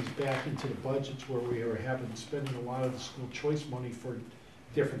more things back into the budgets where we are having, spending a lot of the school choice money for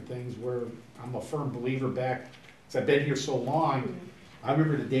different things, where I'm a firm believer back, because I've been here so long, I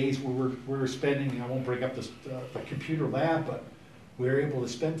remember the days where we were spending, I won't bring up this, the computer lab, but we were able to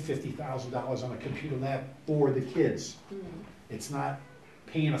spend $50,000 on a computer lab for the kids. It's not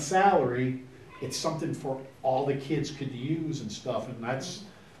paying a salary, it's something for all the kids could use and stuff, and that's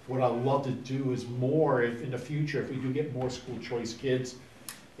what I'd love to do is more, if in the future, if we do get more school choice kids,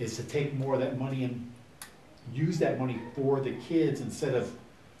 is to take more of that money and use that money for the kids instead of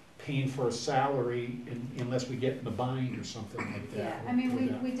paying for a salary unless we get in the bind or something like that. Yeah, I mean, with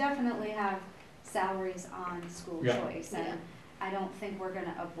that. we definitely have salaries on school Yeah. choice, Yeah. and I don't think we're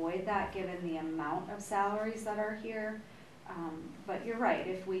gonna avoid that given the amount of salaries that are here. But you're right,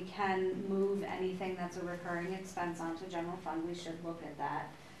 if we can move anything that's a recurring expense onto general fund, we should look at that.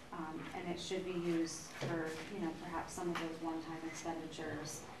 And it should be used for, you know, perhaps some of those one-time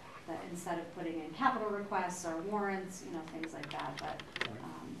expenditures that instead of putting in capital requests or warrants, you know, things like that, but,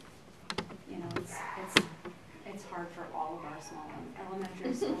 you know, it's hard for all of our small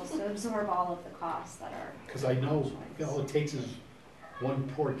elementary schools to absorb all of the costs that are. Cause I know, all it takes is one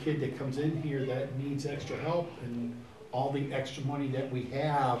poor kid that comes in here that needs extra help, and all the extra money that we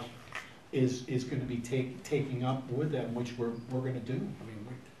have is gonna be taking up with them, which we're gonna do. I mean,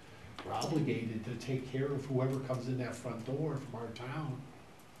 we're obligated to take care of whoever comes in that front door from our town.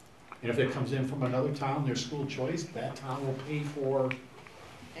 And if it comes in from another town, their school choice, that town will pay for,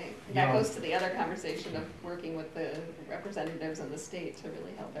 That Yeah. goes to the other conversation of working with the representatives in the state to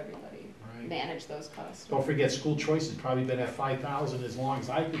really help everybody right? manage those costs. Don't forget, school choice has probably been at 5,000 as long as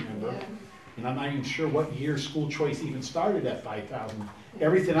I can remember. Yeah. And I'm not even sure what year school choice even started at 5,000.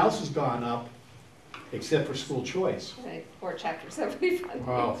 Everything else has gone up, except for school choice. Right, or chapter 70 funding.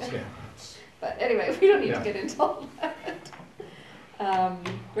 Well, yeah. But anyway, we don't need Yeah. to get into all that.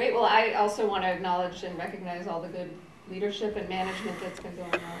 Great, well, I also want to acknowledge and recognize all the good leadership and management that's been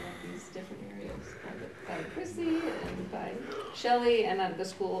going on in these different areas by Chrissy and by Shelley, and the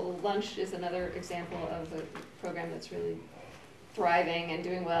school lunch is another example of a program that's really thriving and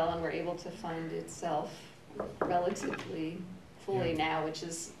doing well, and we're able to fund itself relatively fully now, which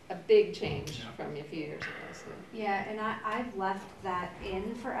is a big change Yeah. from a few years ago, so. Yeah, and I've left that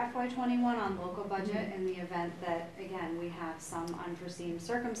in for FY21 on local budget in the event that, again, we have some unforeseen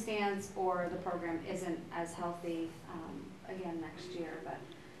circumstance or the program isn't as healthy, again, next year, but,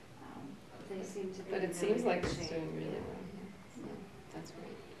 they seem to be But in it seems really like good it's shape. doing really well here, so that's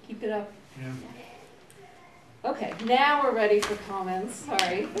great. Keep it up. Yeah. Okay, now we're ready for comments,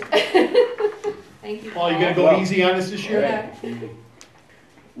 sorry. Thank you, Paul, you Paul. gonna go Well, easy on us this year? Yeah.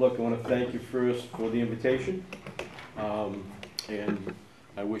 Look, I want to thank you first for the invitation, and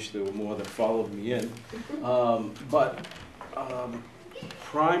I wish there were more that followed me in.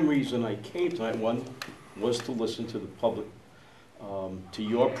 Prime reason I came tonight, one, was to listen to the public, to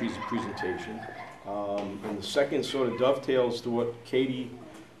your presentation. And the second sort of dovetails to what Katie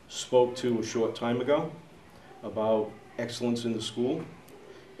spoke to a short time ago about excellence in the school,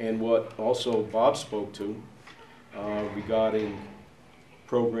 and what also Bob spoke to regarding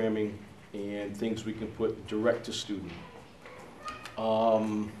programming and things we can put direct to student.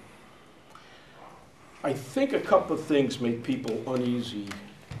 I think a couple of things make people uneasy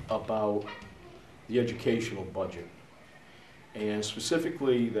about the educational budget. And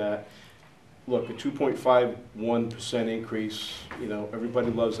specifically that, look, a 2.51% increase, you know, everybody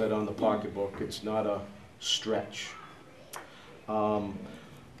loves that on the pocketbook. It's not a stretch. But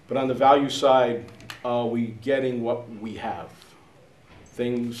on the value side, are we getting what we have?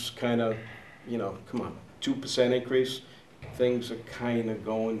 Things kind of, you know, come on, 2% increase, things are kind of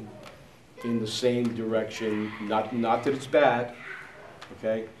going in the same direction, not that it's bad,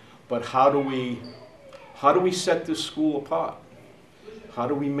 okay? But how do we set this school apart? How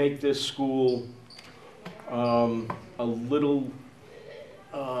do we make this school a little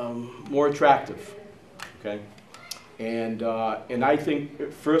more attractive, okay? And I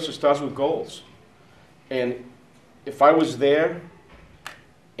think first it starts with goals. And if I was there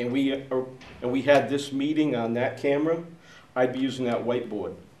and we had this meeting on that camera, I'd be using that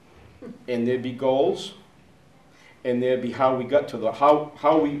whiteboard. And there'd be goals, and there'd be how we got to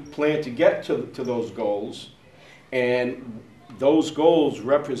how we plan to get to those goals, and those goals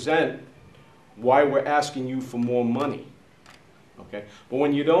represent why we're asking you for more money. Okay? But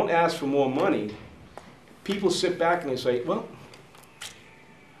when you don't ask for more money, people sit back and they say, well,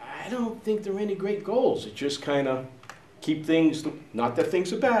 I don't think there are any great goals. It just kind of keep things, not that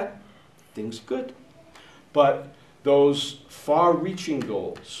things are bad, things are good, but those far-reaching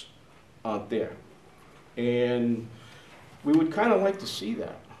goals aren't there. And we would kind of like to see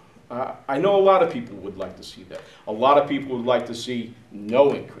that. I know a lot of people would like to see that. A lot of people would like to see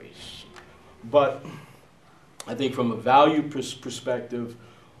no increase. But I think from a value perspective,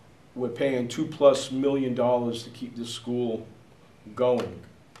 we're paying $2+ million to keep this school going.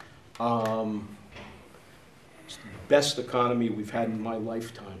 It's the best economy we've had in my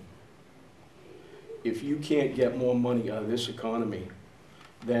lifetime. If you can't get more money out of this economy,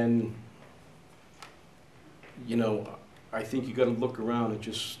 then, you know, I think you got to look around and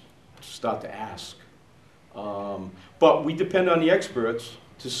just start to ask. But we depend on the experts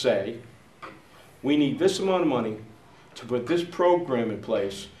to say, we need this amount of money to put this program in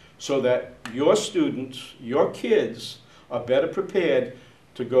place so that your students, your kids, are better prepared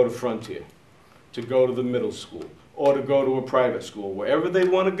to go to Frontier, to go to the middle school, or to go to a private school, wherever they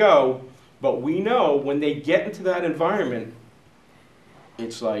want to go. But we know when they get into that environment,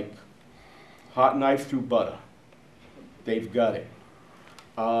 it's like hot knife through butter. They've got it.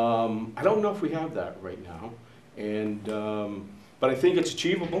 I don't know if we have that right now, and but I think it's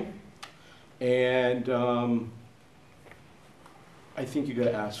achievable, and I think you got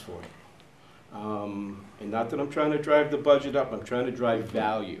to ask for it. And not that I'm trying to drive the budget up, I'm trying to drive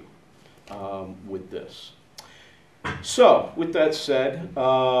value with this. So, with that said,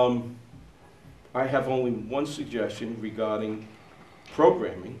 I have only one suggestion regarding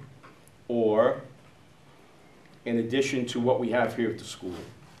programming, or in addition to what we have here at the school.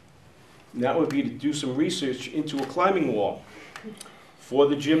 And that would be to do some research into a climbing wall for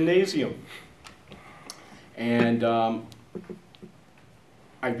the gymnasium. And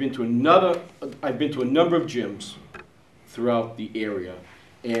I've been to a number of gyms throughout the area,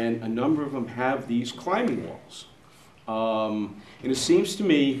 and a number of them have these climbing walls. And it seems to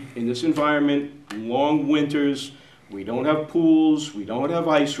me, in this environment, long winters, we don't have pools, we don't have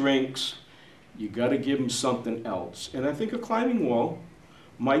ice rinks, you got to give them something else. And I think a climbing wall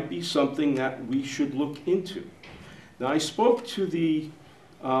might be something that we should look into. Now, I spoke to the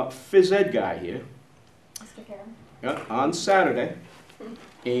phys ed guy here on Saturday,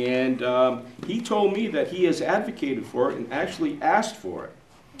 and he told me that he has advocated for it and actually asked for it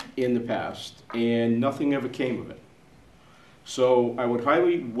in the past, and nothing ever came of it. So I would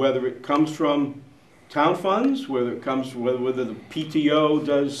highly, whether it comes from town funds, whether the PTO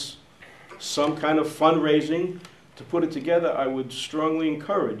does some kind of fundraising to put it together, I would strongly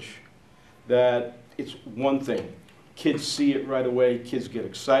encourage that it's one thing. Kids see it right away, kids get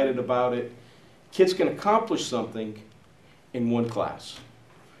excited about it. Kids can accomplish something in one class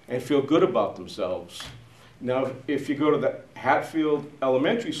and feel good about themselves. Now, if you go to the Hatfield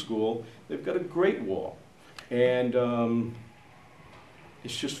Elementary School, they've got a great wall, and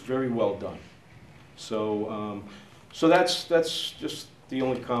it's just very well done. So, so that's just the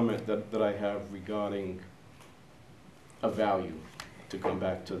only comment that I have regarding a value to come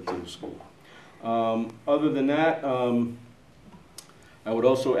back to the school. Other than that, I would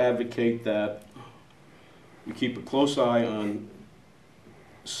also advocate that we keep a close eye on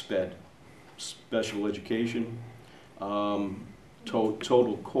SPED, special education,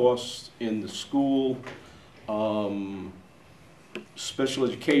 total costs in the school. Special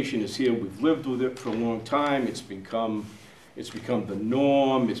education is here. We've lived with it for a long time. It's become the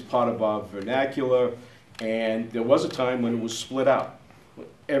norm. It's part of our vernacular. And there was a time when it was split out.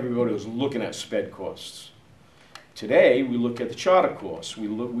 Everybody was looking at SPED costs. Today, we look at the charter costs. We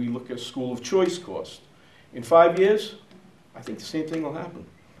look at school of choice costs. In 5 years, I think the same thing will happen.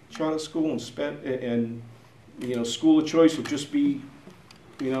 Charter school and SPED and school of choice will just be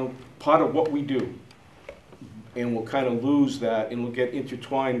part of what we do. And we'll kind of lose that, and we'll get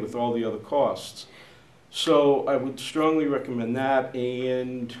intertwined with all the other costs. So I would strongly recommend that,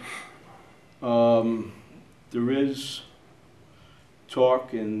 and there is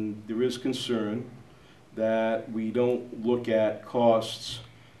talk and there is concern that we don't look at costs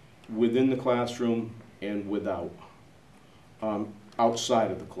within the classroom and without,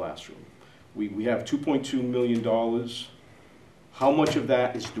 outside of the classroom. We have $2.2 million. How much of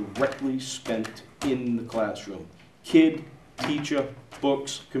that is directly spent in the classroom? Kid, teacher,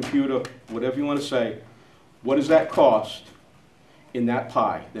 books, computer, whatever you want to say. What does that cost in that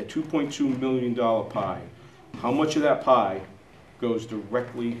pie, that $2.2 million pie? How much of that pie goes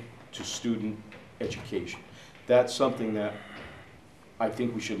directly to student education? That's something that I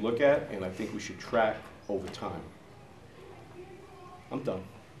think we should look at, and I think we should track over time. I'm done.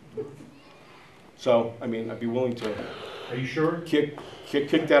 So, I mean, I'd be willing to Are you sure? Kick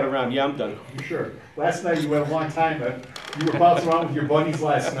that around. Yeah, I'm done. You sure? Last night you went a long time, but you were bouncing around with your buddies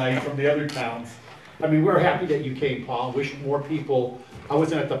last night from the other towns. I mean, we're happy that you came, Paul. Wish more people, I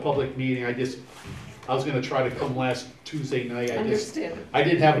wasn't at the public meeting, I was gonna try to come last Tuesday night. Understand. I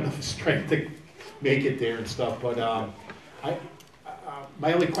didn't have enough strength to make it there and stuff, but,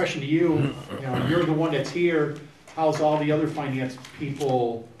 my only question to you, you know, you're the one that's here, how's all the other finance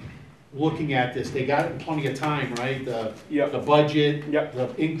people looking at this? They got it in plenty of time, right? Yep. The budget, Yep.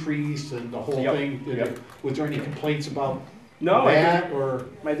 the increase and the whole Yep. thing. Yep. Was there any complaints about No, that, or?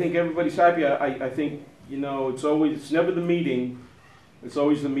 I think everybody's happy. I think, you know, it's never the meeting, it's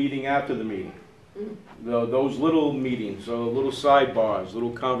always the meeting after the meeting. Those little meetings, little sidebars,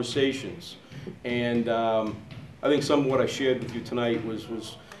 little conversations. And I think some of what I shared with you tonight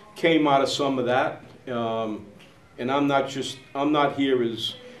came out of some of that. And I'm not here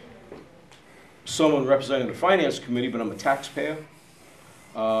as someone representing the finance committee, but I'm a taxpayer.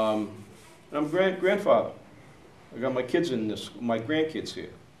 And I'm grandfather. I got my kids in this, my grandkids here.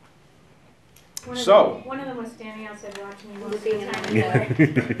 One of them was standing outside watching you most of the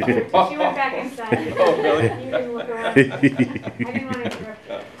time. She went back inside. Oh, really? You didn't look around. I didn't want to interrupt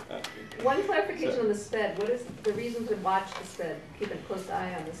you. One clarification on the sped, what is the reason to watch the sped, keep a close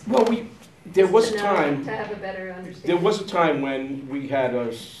eye on the sped? Well, there was a To know, time. to have a better understanding. There was a time when we had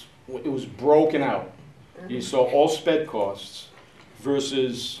it was broken out. You saw all sped costs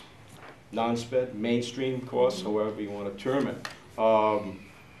versus non-sped, mainstream costs, however you want to term it.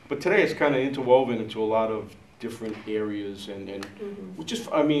 But today it's kind of interwoven into a lot of different areas, and which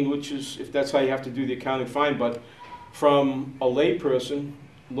is, if that's how you have to do the accounting, fine. But from a layperson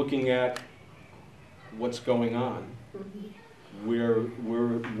looking at what's going on, where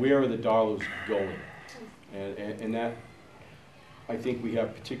are the dollars going, and that, I think we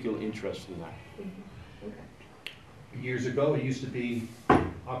have particular interest in that. Years ago, it used to be,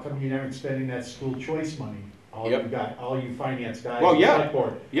 how come you aren't spending that school choice money? All you finance guys. Well, on the yeah. select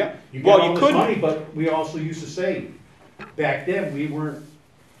board. Yeah. You Well, got you all this couldn't. money, but we also used to say, back then, we weren't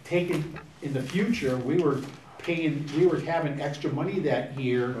taking, in the future, we were having extra money that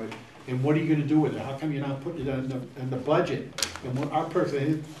year, and what are you gonna do with it? How come you're not putting it in the budget? And what our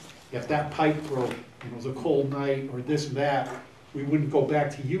person, if that pipe broke, it was a cold night, or this and that, we wouldn't go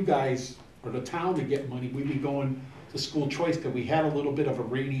back to you guys or the town to get money, we'd be going to school choice, because we had a little bit of a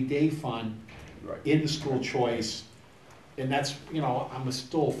rainy day fund in the school choice. And that's, you know, I'm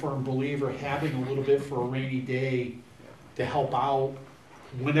still a firm believer, having a little bit for a rainy day to help out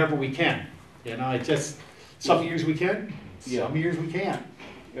whenever we can. You know, some years we can, some years we can't.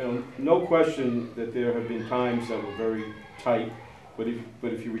 You know, no question that there have been times that were very tight, but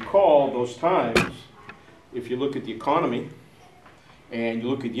if you recall those times, if you look at the economy and you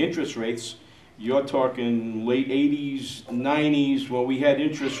look at the interest rates, you're talking late 80s, 90s, when we had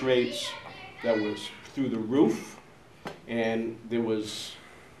interest rates that was through the roof, and there was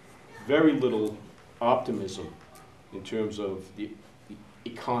very little optimism in terms of the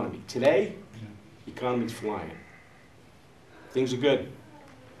economy. Today, the economy's flying. Things are good.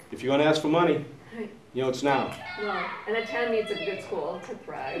 If you're going to ask for money, you know, it's now. Well, and a town needs a good school to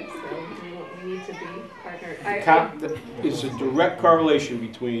thrive, so we need to be partnered. There's a direct correlation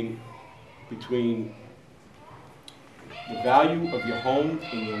between the value of your home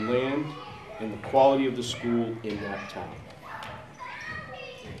and your land and the quality of the school in that town.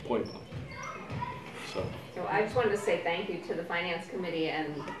 Point blank. So I just wanted to say thank you to the Finance Committee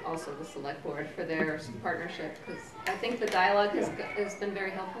and also the Select Board for their partnership, because I think the dialogue has been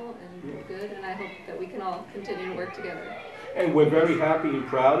very helpful and good, and I hope that we can all continue to work together. And we're very happy and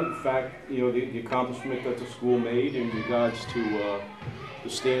proud. In fact, you know, the accomplishment that the school made in regards to the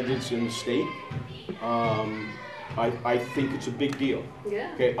standards in the state. I think it's a big deal.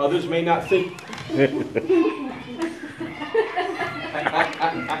 Yeah. Okay, others may not think.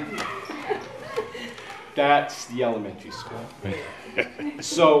 That's the elementary school.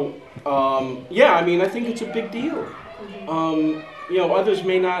 So, yeah, I mean, I think it's a big deal. You know, others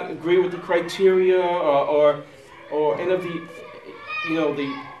may not agree with the criteria or any of the, you know,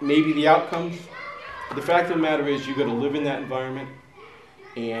 maybe the outcomes. The fact of the matter is, you got to live in that environment,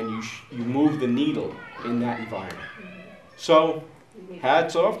 and you move the needle in that environment. So,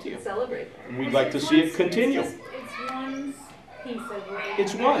 hats off to you. Celebrate that. We'd like to see it continue. It's one piece of where.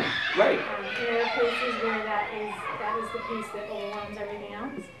 It's one, right? There are places where that is the piece that overwhelms everything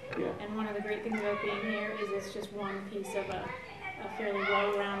else. Yeah. And one of the great things about being here is it's just one piece of a fairly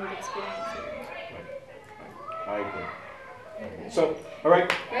well-rounded experience here. I agree. So, all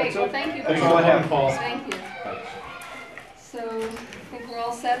right. Great, well, thank you. That's all I have. Paul. Thank you. So, I think we're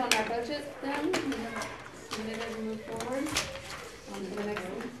all set on our budget then? submitted and move forward. On to the next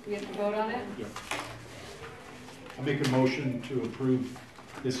one. We have to vote on it? Yeah. I make a motion to approve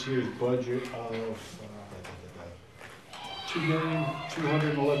this year's budget of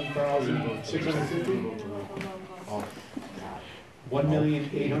 $2,211,650. Vote.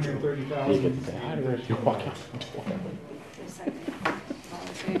 $1,830,000. You're walking. A second. All in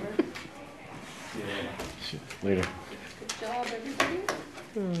favor? Later. Good job, everybody.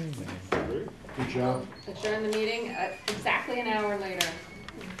 Good job. Adjourn the meeting at exactly an hour later,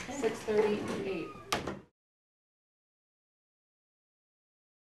 6:38.